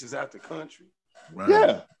vacations out the country.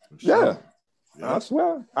 Right. Yeah. I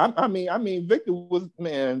swear. I mean, Victor was,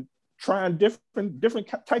 man, trying different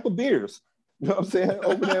type of beers. You know what I'm saying?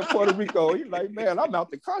 Over there in Puerto Rico. He's like, man, I'm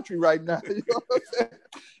out the country right now. You know what I'm saying?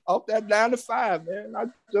 Off that 9-to-5, man. I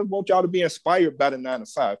just want y'all to be inspired by the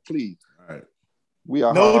 9-to-5, please. All right. We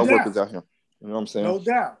are hard workers out here. You know what I'm saying? No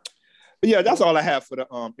doubt. But yeah, that's all I have for the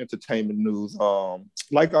entertainment news.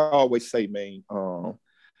 Like I always say, man,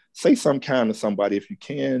 say some kind to somebody. If you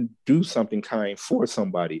can do something kind for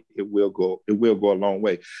somebody, it will go a long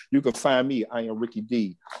way. You can find me. I am Ricky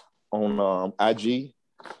D on IG.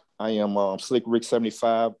 I am Slick Rick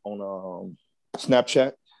 75 on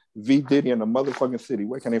Snapchat. V Diddy in the motherfucking city.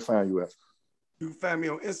 Where can they find you at? You can find me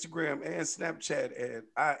on Instagram and Snapchat at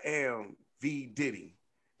I am V Diddy,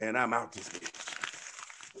 and I'm out this bitch.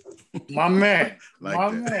 My man.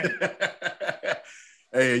 Man.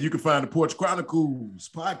 Hey, you can find the Porch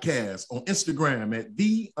Chronicles podcast on Instagram at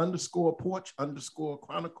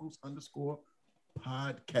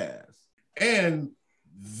the_Porch_Chronicles_podcast. And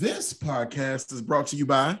this podcast is brought to you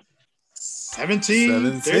by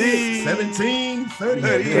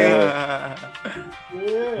 1730. Yeah.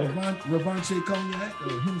 Revanche Cognac,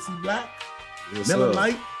 Hennessy Black, Yes, Miller sir.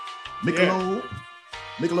 Lite, Michelob,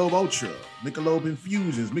 Michelob Ultra, Michelob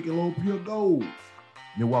Infusions, Michelob Pure Gold,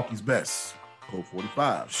 Milwaukee's Best, Code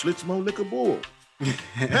 45, Schlitzmo Liquor Bull,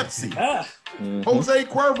 Pepsi, Jose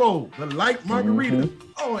Cuervo, the Light Margarita.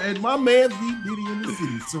 Oh, and my man V Diddy in the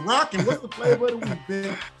city. Ciroc, and what's the flavor of the week,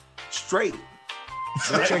 man? Straight.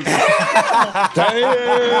 Damn. I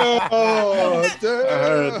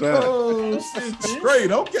heard that. Oh, shit,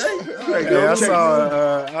 straight, okay. Yeah,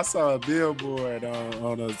 I saw a billboard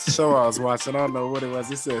on a show I was watching. I don't know what it was.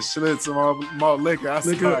 It said Schlitz malt liquor. I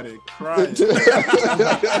started crying. Like,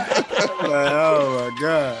 oh my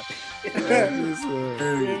God.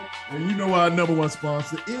 And you know our number one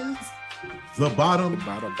sponsor is the bottom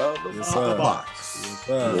Yes, of the sir. box.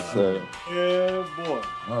 Yes, sir. Yeah, boy.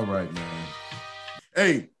 All right, man.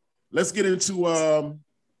 Hey, let's get into a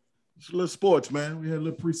little sports, man. We had a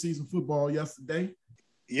little preseason football yesterday.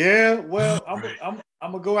 Yeah, well, I'm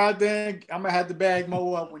gonna go out there and I'm gonna have to bag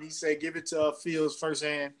Mo up when he say give it to Fields first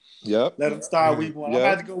hand. Yep. Let him start week one. I'm Yep.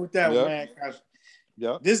 about to go with that Yep. one, man. 'Cause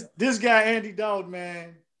Yep. This guy Andy Dalton,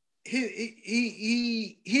 man, he'll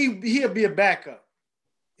be a backup.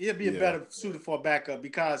 He'll be a better suited for a backup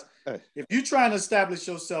because if you're trying to establish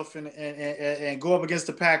yourself and go up against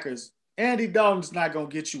the Packers, Andy Dalton's not gonna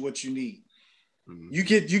get you what you need. Mm-hmm.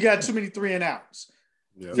 You got too many 3 and outs.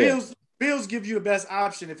 Yeah. Fields give you the best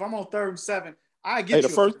option. If I'm on 3rd and 7, I get Hey,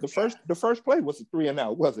 you the first play was a 3 and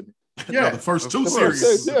out, wasn't it? Yeah, No, the first two The series.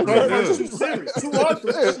 first- yeah, First first- two series, 2 or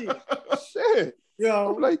 3. Shit. You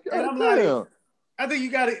know, I'm like, and I'm damn. like, I think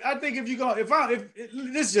you got to. I think if you go, if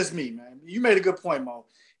this is just me, man. You made a good point, Mo.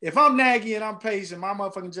 If I'm Nagy and I'm Pace and my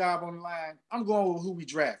motherfucking job on the line, I'm going with who we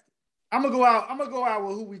drafted. I'm gonna go out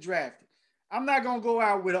with who we drafted. I'm not gonna go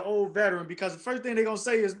out with an old veteran because the first thing they're gonna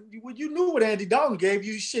say is, well, you knew what Andy Dalton gave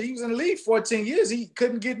you. Shit, he was in the league 14 years. He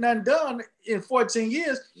couldn't get nothing done in 14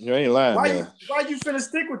 years. You ain't lying, man. Why you finna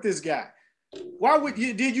stick with this guy? Why would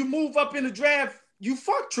you? Did you move up in the draft? You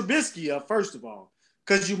fucked Trubisky up first of all,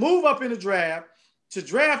 because you move up in the draft to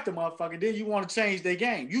draft the motherfucker. Then you want to change their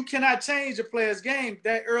game. You cannot change a player's game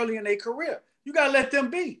that early in their career. You gotta let them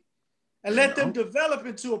be, and let them develop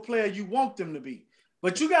into a player you want them to be.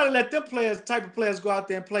 But you got to let them type of players go out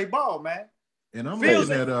there and play ball, man. And I'm Fields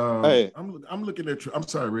looking at Hey. I'm looking at I'm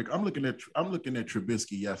sorry, Rick. I'm looking at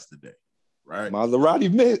Trubisky yesterday, right?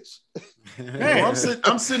 Maserati Mitch. Man. So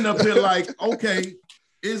I'm sitting up here like, okay,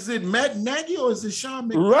 is it Matt Nagy or is it Sean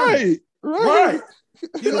McVay? Right.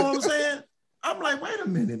 You know what I'm saying? I'm like, wait a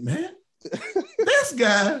minute, man. This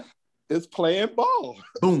guy It's playing ball.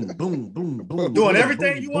 boom, boom, boom, boom. Doing boom,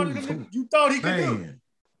 everything boom, you boom, wanted him boom. to, you thought he could do. Man,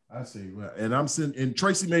 I see. Well, and I'm sitting, and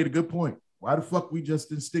Tracy made a good point. Why the fuck we just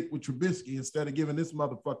didn't stick with Trubisky instead of giving this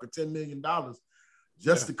motherfucker $10 million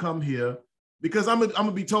just to come here? Because I'm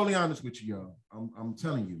gonna be totally honest with you, y'all. I'm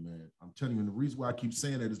telling you, man. I'm telling you, and the reason why I keep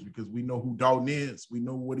saying that is because we know who Dalton is. We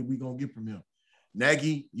know what we gonna get from him.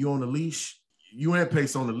 Nagy, you on the leash. You and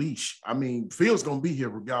Pace on the leash. I mean, Fields gonna be here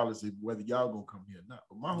regardless of whether y'all gonna come here or not.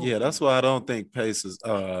 But my whole That's why I don't think Pace is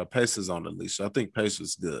on the leash. I think Pace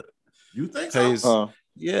is good. You think Pace, so?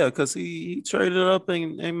 yeah, because he traded up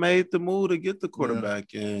and made the move to get the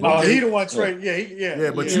quarterback in. Oh, he the one trade.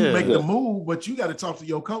 Yeah. But you make the move, but you got to talk to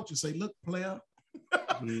your coach and say, look, player.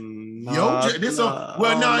 Then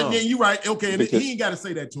you're right. Okay, and he ain't got to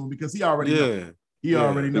say that to him because he already know. He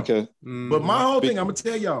already know. Okay. But my whole thing, I'm gonna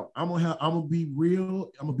tell y'all, I'm gonna be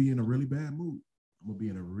real. I'm gonna be in a really bad mood. I'm gonna be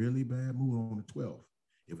in a really bad mood on the 12th.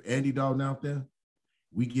 If Andy Dalton out there,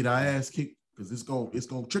 we get our ass kicked because it's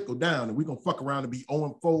gonna trickle down and we're gonna fuck around and be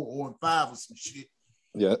 0-4, 0-5 or some shit.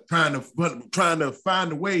 Yeah. Trying to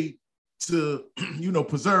find a way to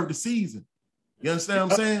preserve the season. You understand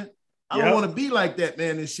what I'm saying? I don't want to be like that,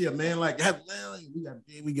 man. This shit, man. Like, we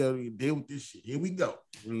got to deal with this shit. Here we go.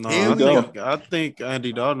 No, I think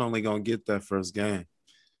Andy Dalton only gonna get that first game.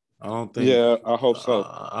 I don't think. Yeah, I hope so.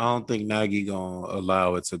 I don't think Nagy gonna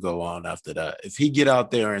allow it to go on after that. If he get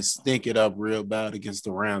out there and stink it up real bad against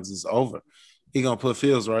the Rams, it's over. He gonna put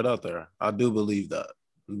Fields right out there. I do believe that.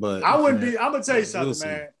 But I wouldn't be. I'm gonna tell you something,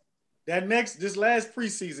 we'll man. This last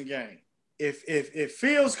preseason game, if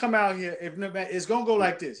Fields come out here, it's gonna go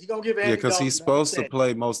like this. He gonna give Andy because Dalton he's supposed to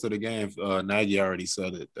play most of the game. Nagy already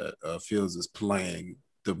said it that Fields is playing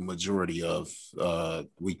the majority of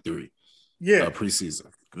week 3. Yeah,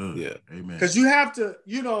 preseason. Good. Yeah, amen. Because you have to,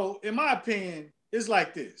 in my opinion, it's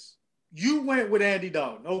like this. You went with Andy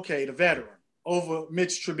Dalton, okay, the veteran, over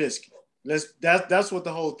Mitch Trubisky. That's what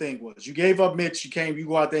the whole thing was. You gave up Mitch, you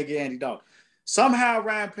go out there and get Andy Dalton. Somehow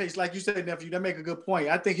Ryan Pace, like you said, nephew, that make a good point.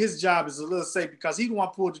 I think his job is a little safe because he don't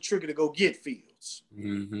want to pull the trigger to go get Fields.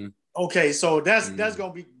 Mm-hmm. Okay, so that's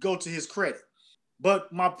gonna go to his credit.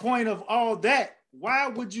 But my point of all that, why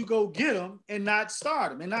would you go get him and not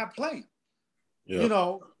start him and not play him?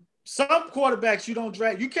 Yeah. Some quarterbacks you don't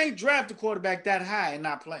draft. You can't draft a quarterback that high and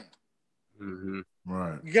not play him. Mm-hmm.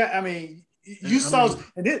 Right.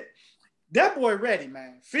 That boy ready,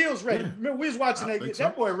 man. Fields ready. Yeah. Remember, we was watching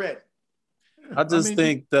that boy ready. I just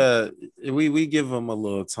think that we give him a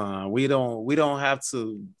little time. We don't have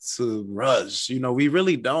to rush. We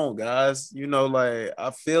really don't, guys. Like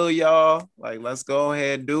I feel y'all. Like let's go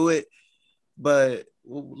ahead and do it, but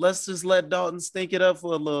let's just let Dalton stink it up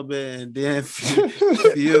for a little bit, and then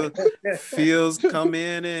Fields come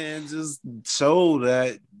in and just show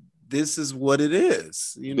that this is what it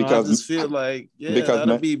is. You know, I just feel like,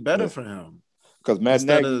 that'll be better for him. Because Matt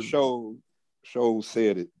Nagy show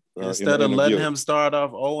said it. Instead of letting him start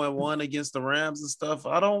off 0-1 against the Rams and stuff,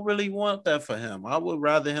 I don't really want that for him. I would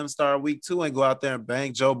rather him start week 2 and go out there and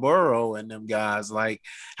bang Joe Burrow and them guys like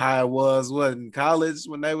how it was in college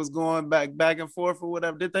when they was going back and forth or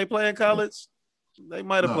whatever. Did they play in college? They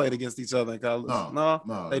might have played against each other in college.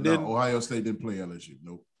 No, they didn't. Ohio State didn't play LSU.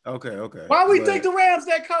 Nope. Okay. Why we think the Rams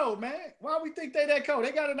that cold, man? Why we think they that cold?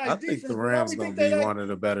 They got a nice defense. I think the Rams gonna be one of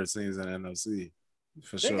the better teams in the NFC.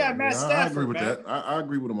 For sure. They got Matt Stafford. I agree with that. I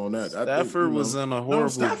agree with him on that. Stafford was in a horrible.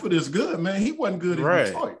 Stafford is good, man. He wasn't good in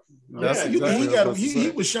Detroit. That's he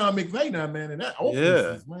was Sean McVay now, man. And that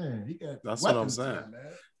offense, man, he got. That's what I'm saying.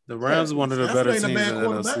 Man. The Rams are one of the better teams in the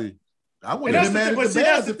NFC. I wouldn't have been mad at the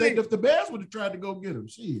Bears if the Bears would have tried to go get him.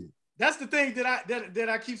 Shit. That's the thing that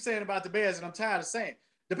I keep saying about the Bears, and I'm tired of saying.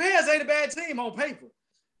 The Bears ain't a bad team on paper.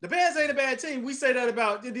 The Bears ain't a bad team. We say that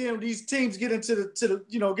about these teams get into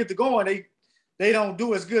the get to going. They don't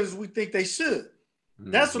do as good as we think they should.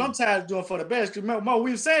 That's what I'm tired of doing for the Bears. Because remember, we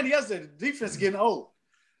were saying yesterday, the defense is getting old.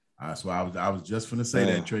 That's why I was just going to say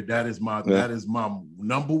that, Trey. That is my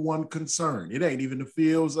number one concern. It ain't even the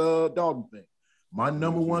Fields Dalton thing. My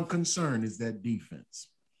number one concern is that defense.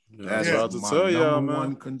 That's my number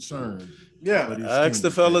one concern. Yeah, I asked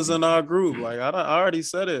the fellas in our group. Like I already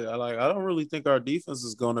said it. I don't really think our defense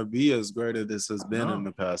is going to be as great as this has been in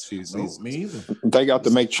the past few seasons. Me either. They got to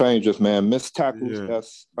make changes, man. Missed tackles,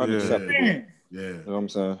 that's unacceptable. Yeah. You know what I'm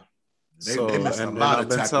saying? I've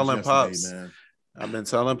been telling Pops. I've been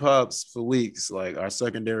telling Pops for weeks, like our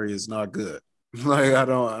secondary is not good. Like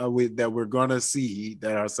that we're gonna see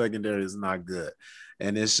that our secondary is not good.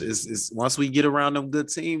 And it's once we get around them good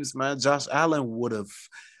teams, man, Josh Allen would have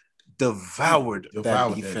devoured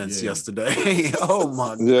that defense yesterday. Oh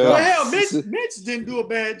my God! Well, hell, Mitch didn't do a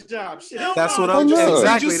bad job. Shit, that's what I'm saying.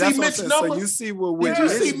 Exactly. Did you see Mitch numbers? So you see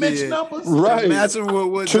what Mitch numbers? Right. Imagine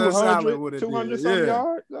what Josh Allen would have did. 200 some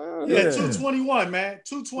yards. 221, man.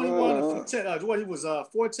 221 for 10. What he was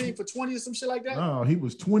 14 for 20 or some shit like that. No, he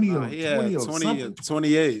was 20 or 20 or something.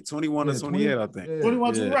 28, 21 or 28, I think.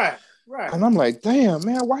 21, right. And I'm like, damn,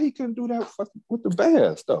 man, why he couldn't do that with the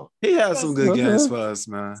Bears though? He had some good games for us,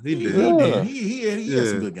 man. He did. He had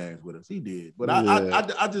some good games with us. He did. But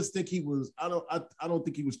I just think he was. I don't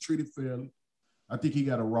think he was treated fairly. I think he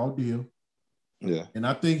got a raw deal. Yeah. And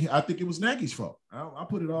I think it was Nagy's fault. I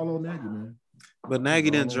put it all on Nagy, man. But Nagy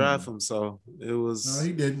didn't draft him, so it was. No,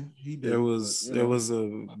 he didn't. It was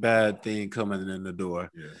a bad thing coming in the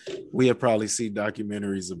door. Yeah. We'll probably see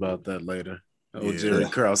documentaries about that later. Jerry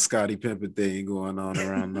Krause, Scottie Pippen thing going on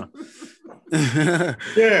around now.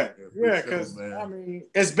 Because I mean,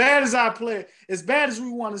 as bad as we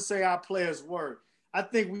want to say our players were, I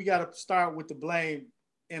think we got to start with the blame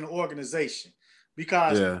in the organization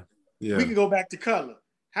because we can go back to Cutler.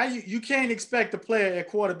 How you can't expect a player at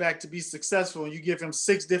quarterback to be successful and you give him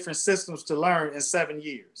 6 different systems to learn in 7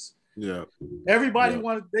 years. Yeah. Everybody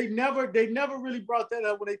wanted. They never really brought that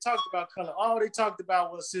up when they talked about Cutler. All they talked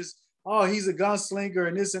about was he's a gunslinger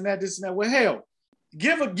and this and that. Well, hell,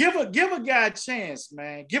 give a guy a chance,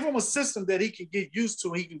 man. Give him a system that he can get used to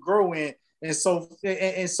and he can grow in, and so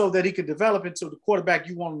that he can develop into the quarterback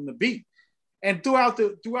you want him to be. And throughout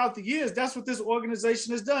the years, that's what this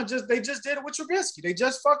organization has done. They just did it with Trubisky. They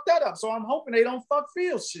just fucked that up. So I'm hoping they don't fuck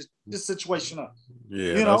Fields this situation up.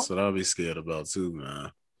 Yeah, that's what I'll be scared about too,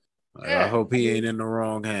 man. I hope he ain't in the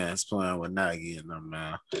wrong hands playing with Nagy and them,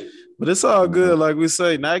 man. But it's all good. Like we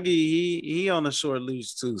say, Nagy, he on a short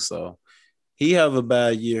leash too. So he have a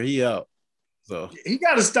bad year. He out. So he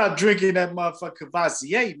got to stop drinking that motherfucker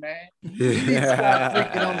Cavassier, man. He needs to stop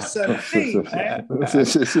drinking on the 17, man.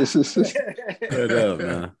 Good up,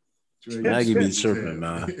 man. Nagy be tripping,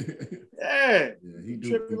 man. He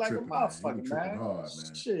tripping like a motherfucker, man. Hard,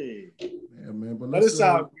 man. Shit. Yeah, man. But it's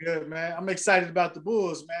all good, man. I'm excited about the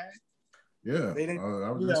Bulls, man. Yeah. We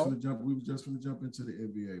were just gonna jump into the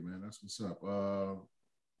NBA, man. That's what's up.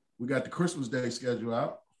 We got the Christmas Day schedule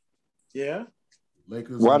out. Yeah.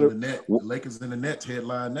 Lakers and the Nets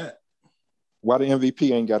headline that. Why the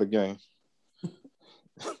MVP ain't got a game?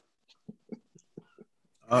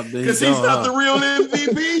 Because he's not the real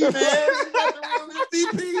MVP, man. He's not the real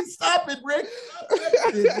MVP. Stop it, Rick.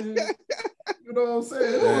 You know what I'm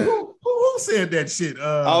saying? Who said that shit?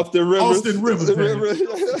 Austin Rivers.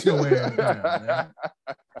 Rivers. Your ass down, man.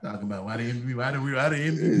 Talking about why the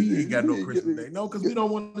MVP ain't got no Christmas Day. No, because we don't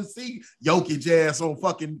want to see Jokic ass on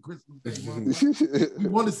fucking Christmas Day. We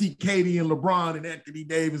want to see Katie and LeBron and Anthony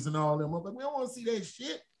Davis and all them. We don't want to see that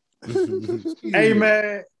shit. Hey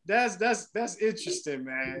man, that's interesting,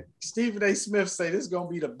 man. Stephen A. Smith say this is gonna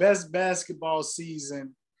be the best basketball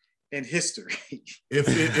season in history. If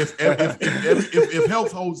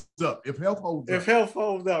health holds up, right? If health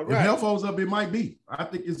holds up, it might be. I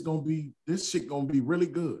think it's gonna be this shit gonna be really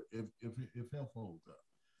good if health holds up.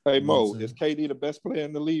 Hey Mo, is KD the best player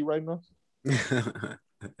in the league right now?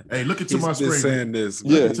 Hey, look into my screen. Saying this.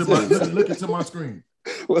 Look into my screen.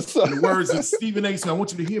 What's up? In the words of Stephen A. Smith, I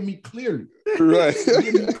want you to hear me clearly. Right.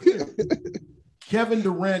 Kevin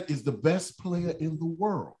Durant is the best player in the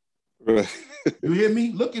world. Right. You hear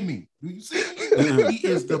me? Look at me. Do you see me? He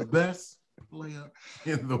is the best player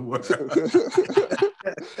in the world.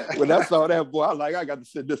 When I saw that, boy, I got to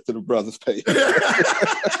send this to the brothers page.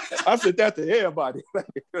 I sent that to everybody.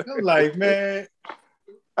 I'm like, man.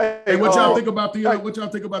 Hey, what y'all think about the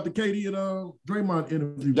KD and Draymond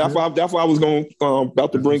interview? That's why I was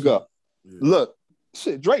about to bring up. Yeah. Look,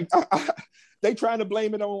 shit, Drake. They trying to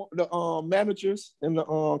blame it on the managers and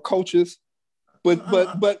the coaches, but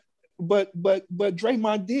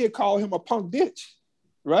Draymond did call him a punk bitch,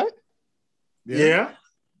 right? Yeah.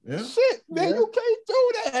 Shit, man, you can't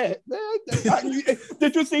do that, man.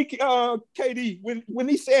 Did you see KD when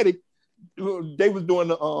he said it? They was doing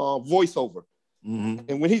the voiceover. Mm-hmm.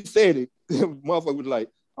 And when he said it, the motherfucker was like,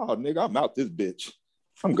 "Oh, nigga, I'm out this bitch.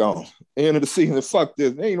 I'm gone. End of the season. Fuck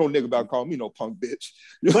this. There ain't no nigga about calling me no punk bitch."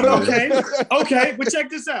 But okay, but check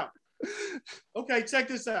this out. Okay, check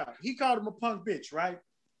this out. He called him a punk bitch, right?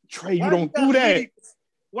 Trey, you don't do that. Leave?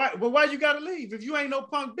 Why you gotta leave? If you ain't no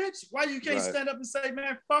punk bitch, why you can't stand up and say,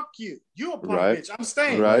 "Man, fuck you. You a punk bitch. I'm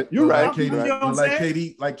staying." Right. You're right.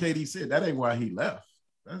 Like KD said, that ain't why he left.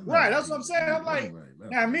 That's what I'm saying. I'm like,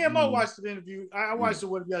 now me and Mo watched the interview. I watched it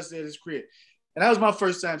with him yesterday at his crib, and that was my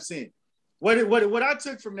first time seeing it. What I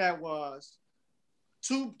took from that was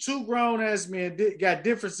two grown ass men got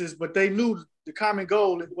differences, but they knew the common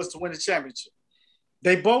goal was to win the championship.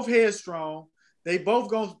 They both headstrong. They both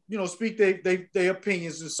gonna speak their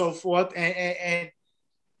opinions and so forth. And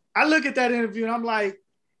I look at that interview and I'm like,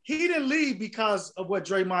 he didn't leave because of what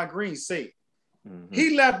Draymond Green said. Mm-hmm.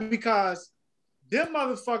 He left because them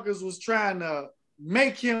motherfuckers was trying to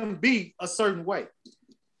make him be a certain way.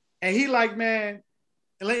 And he like, man,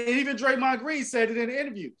 and even Draymond Green said it in the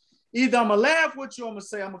interview. Either I'm going to laugh with you or I'm going to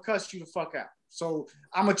say I'm going to cuss you the fuck out. So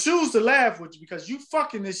I'm going to choose to laugh with you because you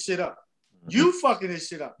fucking this shit up. Mm-hmm. You fucking this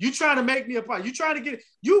shit up. You trying to make me a part. You trying to get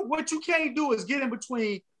what you can't do is get in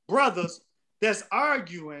between brothers that's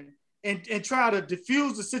arguing and try to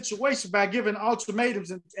diffuse the situation by giving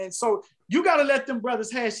ultimatums. And so you got to let them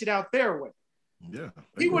brothers hash it out their way. Yeah,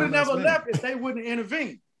 he would have never left if they wouldn't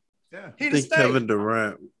intervene. Yeah, I think Kevin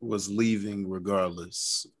Durant was leaving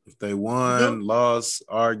regardless. If they won, lost,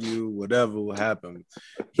 argue, whatever will happen,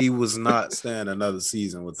 he was not staying another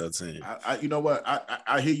season with that team. You know what?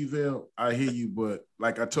 I hear you, Val. I hear you, but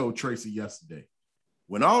like I told Tracy yesterday,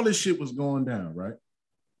 when all this shit was going down, right,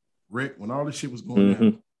 Rick? When all this shit was going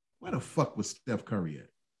down, where the fuck was Steph Curry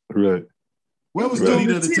at? Right. Where was the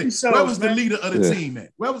leader of the team? Where was the leader of the team at?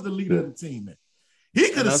 Where was the leader of the team at? He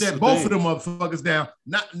could have set both of them motherfuckers down.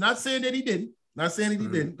 Not saying that he didn't. Not saying that he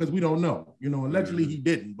didn't, because we don't know. Allegedly he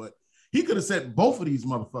didn't, but he could have set both of these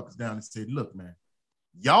motherfuckers down and said, "Look, man,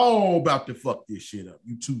 y'all about to fuck this shit up.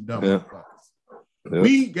 You two dumb motherfuckers. Yeah.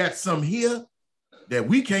 We got some here that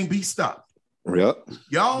we can't be stopped. Yep.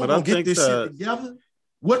 Y'all gonna get this shit together?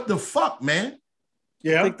 What the fuck, man?"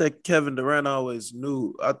 Yeah. I think that Kevin Durant always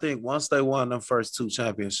knew. I think once they won them first two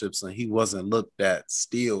championships and he wasn't looked at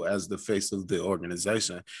still as the face of the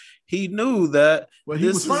organization, he knew that. Well, he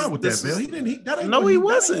was fine with that, Bill. He didn't. No, he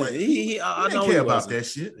wasn't. He didn't care about that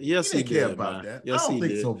shit. Yes, he did. About that. Yes, I don't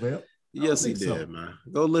think so, Bill. Yes, he did, man.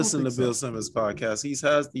 Go listen to Bill Simmons' podcast. He's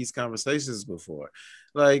had these conversations before.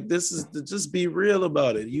 Like, this is to just be real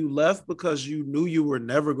about it. You left because you knew you were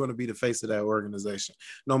never going to be the face of that organization.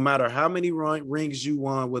 No matter how many rings you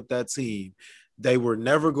won with that team, they were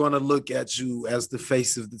never going to look at you as the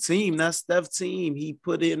face of the team. That's Steph's team. He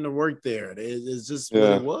put in the work there. It's just what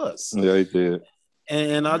it was. Yeah, he did.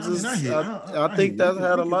 And I think that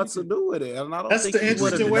had a lot to do with it. And I don't think he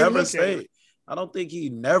would have never stayed. I don't think he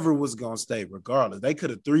never was going to stay regardless. They could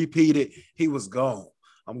have three-peated. He was gone.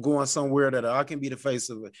 I'm going somewhere that I can be the face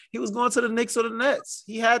of it. He was going to the Knicks or the Nets.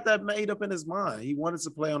 He had that made up in his mind. He wanted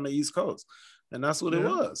to play on the East Coast. And that's what it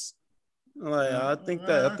was. Like, I think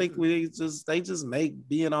they just make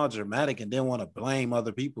being all dramatic and then want to blame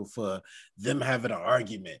other people for them having an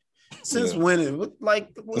argument. Since when?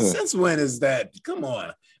 Since when is that? Come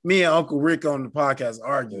on. Me and Uncle Rick on the podcast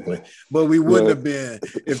arguing, but we wouldn't have been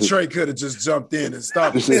if Trey could have just jumped in and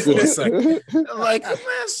stopped us for a second. Like,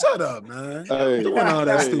 man, shut up, man. Hey, doing all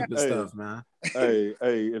that stupid stuff, man. Hey,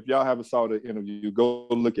 if y'all haven't saw the interview, go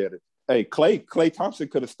look at it. Hey, Klay Thompson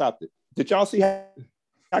could have stopped it. Did y'all see how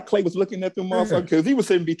Klay was looking at them motherfuckers? Because he was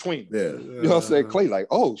sitting between them. Yeah. You know what I'm saying? Klay like,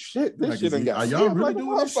 oh shit, this shit ain't got. Are y'all really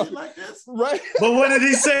doing this shit like this? Right. But what did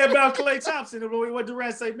he say about Klay Thompson? What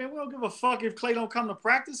Durant say? Man, we don't give a fuck if Klay don't come to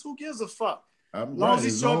practice. Who gives a fuck? As long as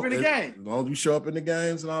he show up in the game. As long as you show up in the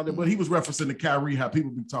games and all that. But he was referencing to Kyrie, how people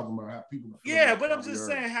be talking about how people. Yeah, but I'm just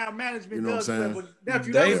saying how management does it. But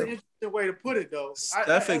nephew, that was an interesting way to put it, though.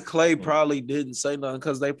 Steph and Klay probably didn't say nothing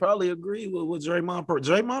because they probably agree with what Draymond.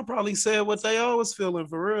 Draymond probably said what they always feeling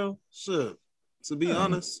for real. Shit, to be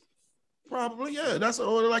honest. Probably, yeah. That's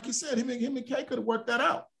like you said, him and K could have worked that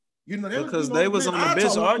out. You know, they was on the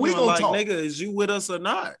bench arguing like, nigga, is you with us or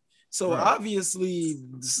not? So obviously,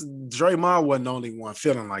 Draymond wasn't the only one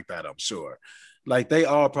feeling like that, I'm sure. Like, they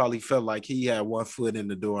all probably felt like he had one foot in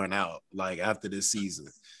the door and out, like, after this season.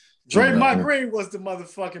 Draymond Green was the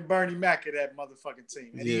motherfucking Bernie Mac of that motherfucking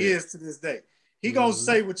team, and he is to this day. He gonna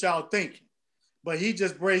say what y'all thinking, but he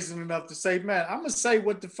just brazen enough to say, man, I'm gonna say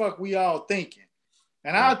what the fuck we all thinking.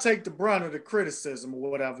 And I'll take the brunt of the criticism or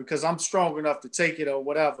whatever because I'm strong enough to take it or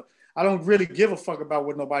whatever. I don't really give a fuck about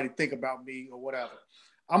what nobody think about me or whatever.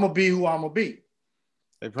 I'm going to be who I'm going to be.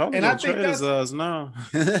 They probably don't trade us now.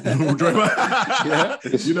 Yeah.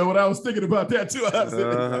 You know what? I was thinking about that too. I was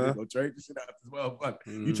going to trade the shit out as well. But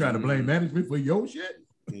you trying to blame management for your shit?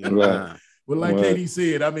 Right. Well, like KD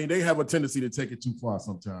said, I mean, they have a tendency to take it too far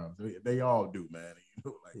sometimes. They all do, man.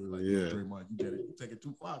 You know, Draymond, you take it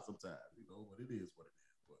too far sometimes. You know, but it is what it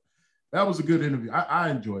is. But that was a good interview. I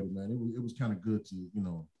enjoyed it, man. It was kind of good to, you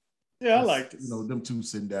know. Yeah, I liked it. You know, them two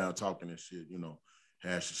sitting down talking and shit, you know.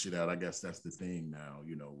 Hash the shit out. I guess that's the thing now,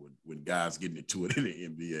 you know, when guys getting into it in the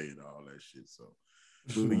NBA and all that shit. So,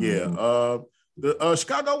 but yeah, the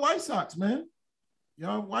Chicago White Sox, man.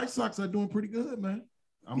 Y'all White Sox are doing pretty good, man.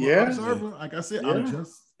 I'm an observer. Like I said, I'm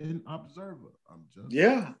just an observer.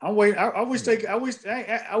 I'm waiting. I wish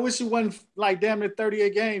it wasn't like damn near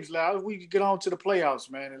 38 games. Like we could get on to the playoffs,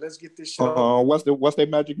 man, and let's get this shit. What's their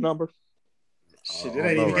magic number? Shit, it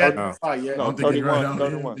ain't even got far yet. No,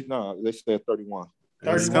 31. No, they said 31.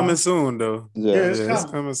 It's coming soon, though. Yeah, it's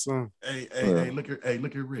coming soon. Hey, look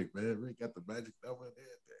at Rick, man. Rick got the magic number there.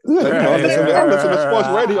 I listen to sports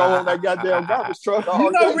radio on that goddamn garbage truck. You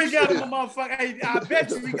know Rick got him a motherfucker. Hey, I bet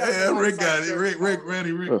you he got it. Rick got it.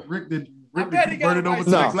 Rick did. Rick converted over to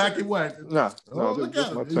the black and white. No,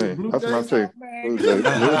 that's my team. That's my team.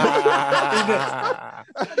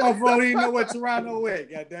 My brother didn't know what Toronto was.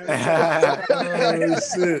 Goddamn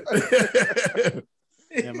it. Shit.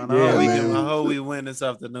 Yeah, man. I hope we win this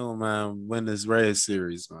afternoon, man. Win this Reds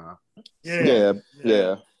series, man. Yeah.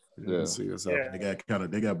 See what's up.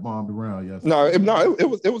 They got bombed around yesterday.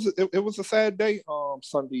 It was a sad day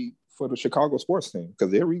Sunday for the Chicago sports team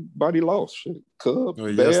because everybody lost. Shit, Cubs,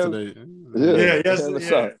 yesterday.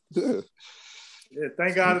 Yesterday. Yeah,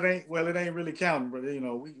 thank God it ain't really counting, but you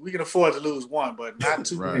know we can afford to lose one, but not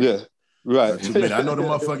too right. Yeah, right. I know the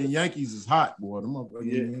motherfucking Yankees is hot, boy. The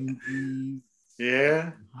motherfucking Yankees.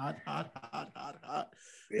 Yeah. Hot.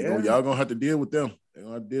 Yeah. Y'all gonna have to deal with them. They're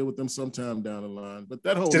gonna deal with them sometime down the line. But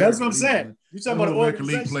that whole that's what I'm saying. You talking about the American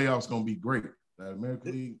League playoffs gonna be great. The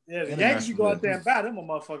American League. Yeah, the Yankees, you go out there and buy them a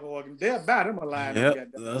motherfucking organ. They'll buy them a line. Yep.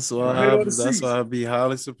 That's why I'd be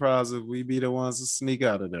highly surprised if we be the ones to sneak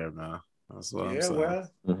out of there, man. That's what I'm saying. Well.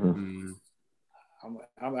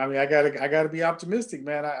 I mean, I gotta be optimistic,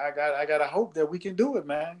 man. I gotta hope that we can do it,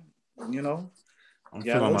 man. You know. I'm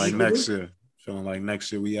feeling like next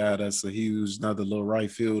year. We add us a huge another little right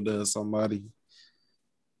fielder or somebody.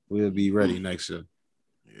 We'll be ready next year.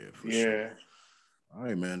 Yeah, for sure. All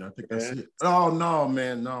right, man. I think that's it. Oh no,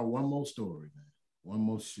 man. No, one more story, man. One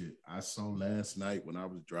more shit. I saw last night when I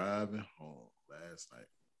was driving home last night.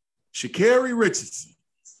 Sha'Carri Richardson.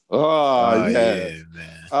 Oh yeah,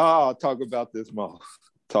 man. Oh, talk about this, Mom.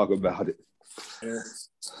 Talk about it.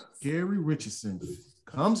 Sha'Carri Richardson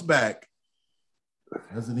comes back.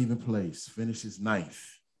 Doesn't even place. Finishes ninth.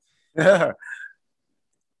 In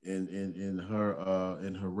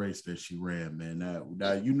her race that she ran, man.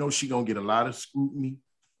 Now you know she gonna get a lot of scrutiny.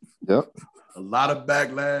 Yep. A lot of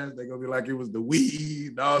backlash. They're gonna be like it was the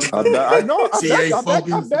weed. I know. I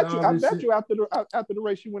bet you after the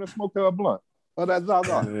race she went and smoked her blunt. Oh, that's all.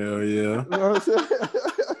 Hell yeah. You know what I'm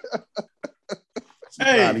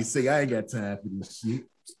saying? Hey, say I ain't got time for this shit.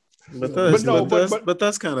 But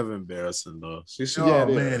that's kind of embarrassing though. It is. Yeah,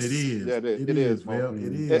 it is. Man.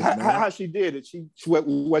 It is. How she did it? She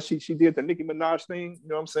did the Nicki Minaj thing. You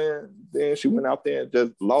know what I'm saying? Then she went out there and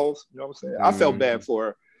just lost. You know what I'm saying? I felt bad for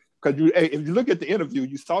her because if you look at the interview,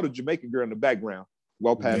 you saw the Jamaican girl in the background.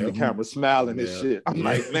 Well past the camera, smiling and shit. I'm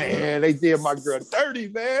like, man, they did my girl dirty,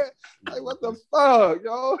 man. Like, what the fuck,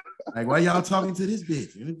 yo? Like, why y'all talking to this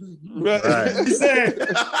bitch? Right. She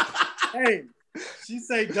said, hey, she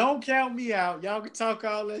said, don't count me out. Y'all can talk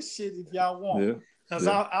all that shit if y'all want. Because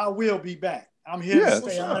I will be back. I'm here to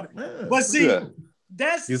stay. But see,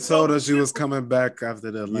 that's you told us you was coming back after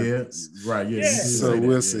the Olympics. Right. So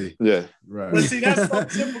we'll see. Yeah. Right. But see, that's so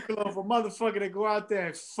typical of a motherfucker that go out there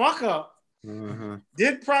and fuck up.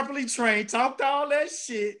 Didn't properly train, talked all that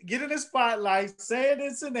shit, get in the spotlight, say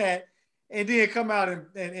this and that, and then come out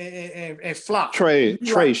and flop. Trey,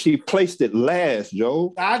 she placed it last,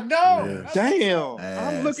 Joe. I know. Damn.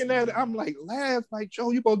 I'm looking at it. I'm like, last, like, Joe,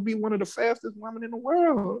 you supposed to be one of the fastest women in the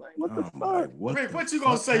world. Like, what the fuck? Rick, what you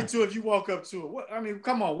gonna say to if you walk up to her? I mean,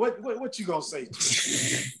 come on, what you gonna say to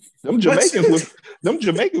her? Them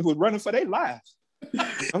Jamaicans was running for their lives.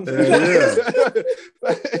 I'm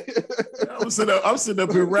sitting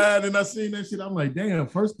up here riding and I seen that shit. I'm like, damn,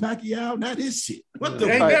 first Pacquiao, not his shit. What the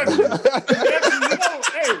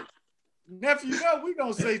nephew, we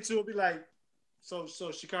gonna say to her, be like, so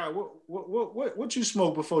Shakira, what you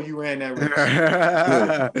smoked before you ran that race?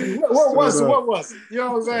 what was it? You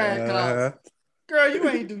know what I'm saying? Girl, you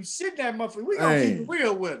ain't do shit that motherfucker. We gonna keep it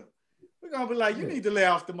real with her. We're gonna be like, you need to lay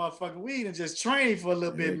off the motherfucking weed and just train for a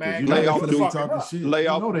little bit, man. Lay off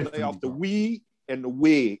the weed and the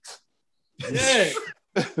wigs. Yeah,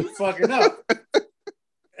 you fucking up.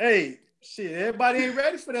 Hey, shit, everybody ain't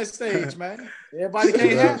ready for that stage, man. Everybody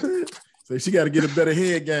can't have it. So she got to get a better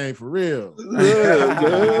head game for real. On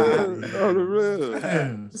the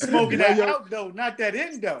real. Smoking that out though, not that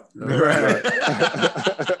in though. Right.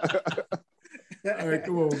 All right,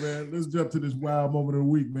 come on, man. Let's jump to this wild moment of the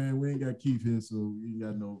week, man. We ain't got Keith here, so we ain't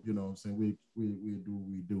got no, you know what I'm saying? We do what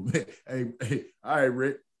we do. Hey, all right,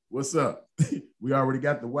 Rick, what's up? We already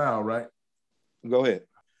got the wild, right? Go ahead.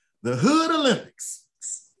 The Hood Olympics.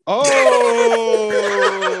 Oh,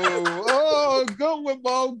 go with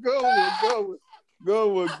Bo. Go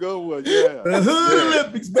with, yeah. The Hood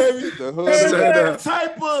Olympics, baby. The Hood Olympics.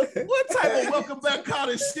 What type of welcome back kind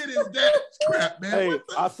of shit is that crap, man? Hey,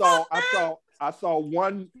 I saw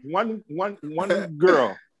one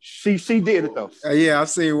girl. She did it though. Yeah, I've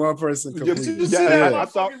seen one person. I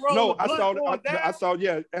saw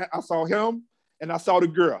him and I saw the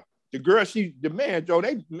girl. The girl, Joe,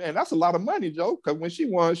 that's a lot of money, Joe. Because when she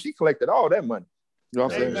won, she collected all that money. You know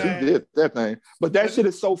what I'm saying? Man. She did that thing. But that shit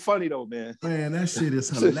is so funny though, man. Man, that shit is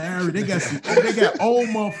hilarious. They got old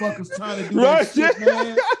motherfuckers trying to do that shit,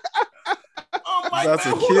 man. Oh my God,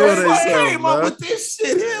 who came up with this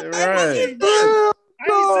shit here, man? Right. I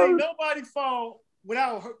ain't seen nobody fall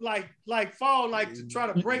without fall to try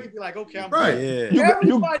to break it. Be like, okay, I'm right. Yeah.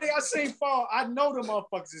 Everybody I seen fall, I know the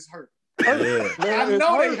motherfuckers is hurt. Yeah. I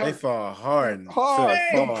know they hurt. They fall hard.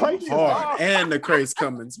 And the crates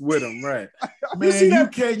coming with them, right?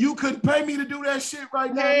 Man, you couldn't pay me to do that shit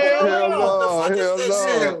right now. Hell no. I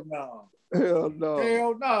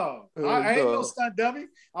ain't no stunt dummy.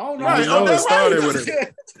 I don't know. Right. It started with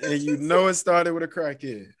it. And you know it started with a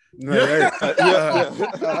crackhead.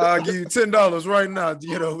 I'll give you $10 right now to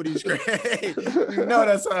get over these crackheads. You know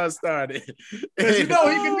that's how it started. Because you know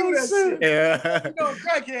he can do that shit. Yeah. You know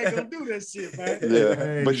crackhead gonna do that shit, man. Yeah.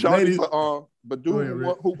 Hey, but dude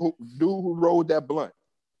who rolled that blunt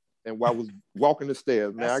and while I was walking the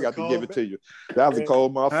stairs, man, I got to give it to you. That was a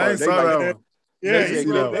cold motherfucker. They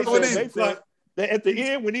said at the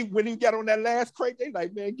end when he got on that last crate, they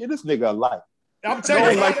like, man, get this nigga a light. I'm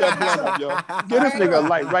telling you, like that blunt up, yo. Get this nigga a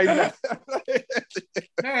light right now.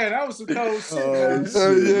 Man, that was some cold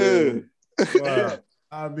shit. Wow.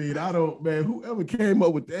 I mean, whoever came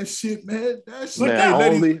up with that shit, man, that shit.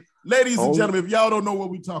 Man, ladies and gentlemen, if y'all don't know what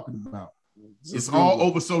we're talking about, it's all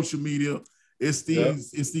over social media. It's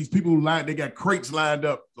these people who they got crates lined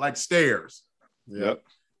up like stairs. Yep.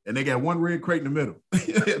 And they got one red crate in the middle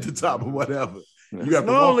at the top or whatever. You have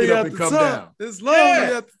to walk it up and come down. It's lonely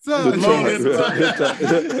at the top. It's lonely at the top.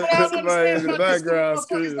 Somebody in the background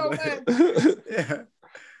screaming.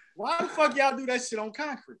 Why the fuck y'all do that shit on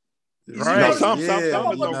concrete? Right. Some is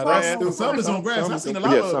on grass. I've seen a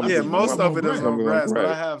lot of them. Yeah, most of it is on grass, but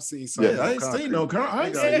I have seen some. I ain't seen no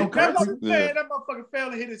concrete. That motherfucker fell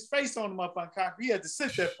and hit his face on the motherfucking concrete. He had to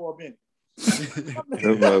sit there for a minute.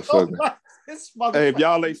 Hey, if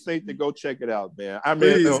y'all ain't seen it, go check it out, man. I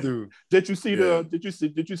mean, Please do. Did you see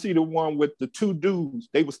the one with the two dudes?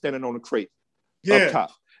 They were standing on the crate up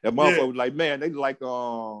top. And motherfucker was like, man, they look like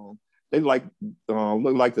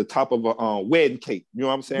the top of a wedding cake. You know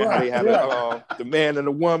what I'm saying? How they have the man and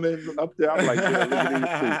the woman up there. I'm like, yeah, look at these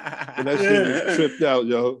two. And that shit was tripped out,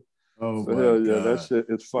 yo. Oh, so hell yeah, that shit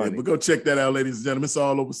is funny. Yeah, but go check that out, ladies and gentlemen. It's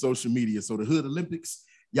all over social media. So the Hood Olympics,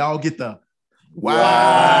 y'all get the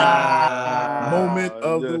moment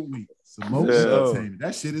of the week. Smoke Entertainment.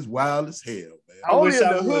 That shit is wild as hell, man. Only in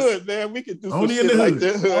the hood, man. We could do some shit like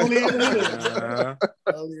that. Only in the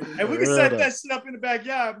hood. And we can set that shit up in the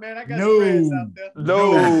backyard, man. I got friends out there.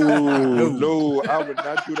 No, I would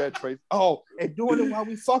not do that, Trace. Oh, and doing it while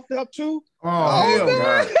we fucked up too? Oh hell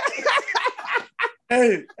no.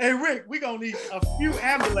 Hey, Rick, we gonna need a few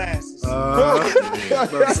ambulances.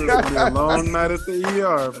 It's gonna be a long night at the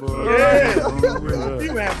ER, boy. Yeah. A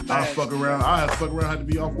few ambulances. I'll fuck around. I had to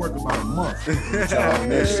be off work about a month.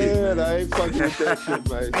 That shit. I ain't fucking with that shit,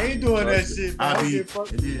 man. I ain't doing that shit,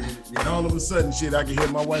 man. And all of a sudden, shit, I can hear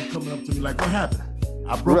my wife coming up to me like, "What happened?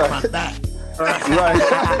 I broke my back." Right.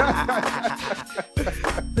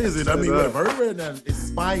 Is it? I mean, what vertebrae now? It's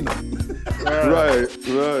spinal. Right.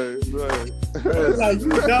 Like, you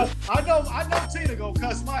dumb. I know Tina gonna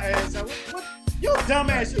cuss my ass out. What? You dumb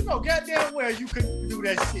ass. You know goddamn well you couldn't do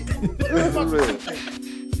that shit. What the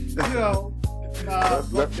fuck you know.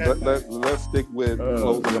 Let's stick with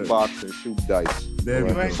closing the box and shoot dice. There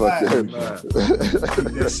we go.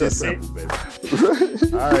 That shit simple, baby.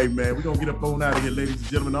 All right, man. We're gonna get up on out of here, ladies and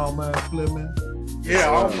gentlemen. All minds clear, man. Yeah,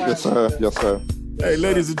 all minds. Yes, sir. Hey,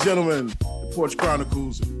 ladies and gentlemen, the Porch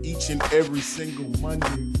Chronicles each and every single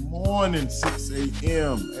Monday morning, 6 a.m.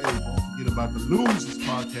 Hey, don't forget about the Losers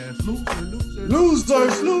podcast.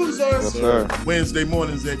 Losers. Yes, sir. Wednesday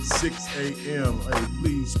mornings at 6 a.m. Hey,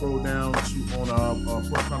 please scroll down on our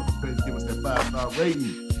Porch Chronicles page. Give us that 5-star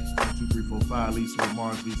rating. 2, 3, 4, 5. Leave some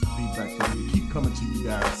remarks, leave some feedback. So we keep coming to you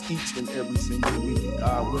guys each and every single week. And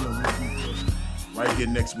God willing, we'll be right here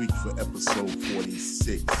next week for episode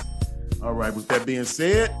 46. All right, with that being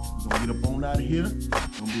said, we're going to get up on out of here.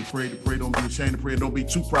 Don't be afraid to pray. Don't be ashamed to pray. Don't be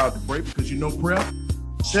too proud to pray because you know prayer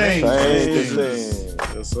change things.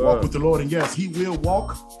 Yes, walk with the Lord, and yes, He will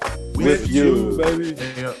walk with you, baby.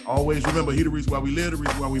 And always remember, He the reason why we live, the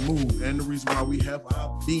reason why we move, and the reason why we have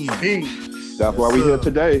our being. That's why we're here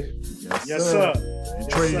today. Yes, sir. And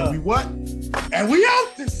Trey, and we what? And we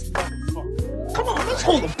out this motherfucker. Come on, let's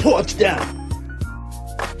hold the porch down.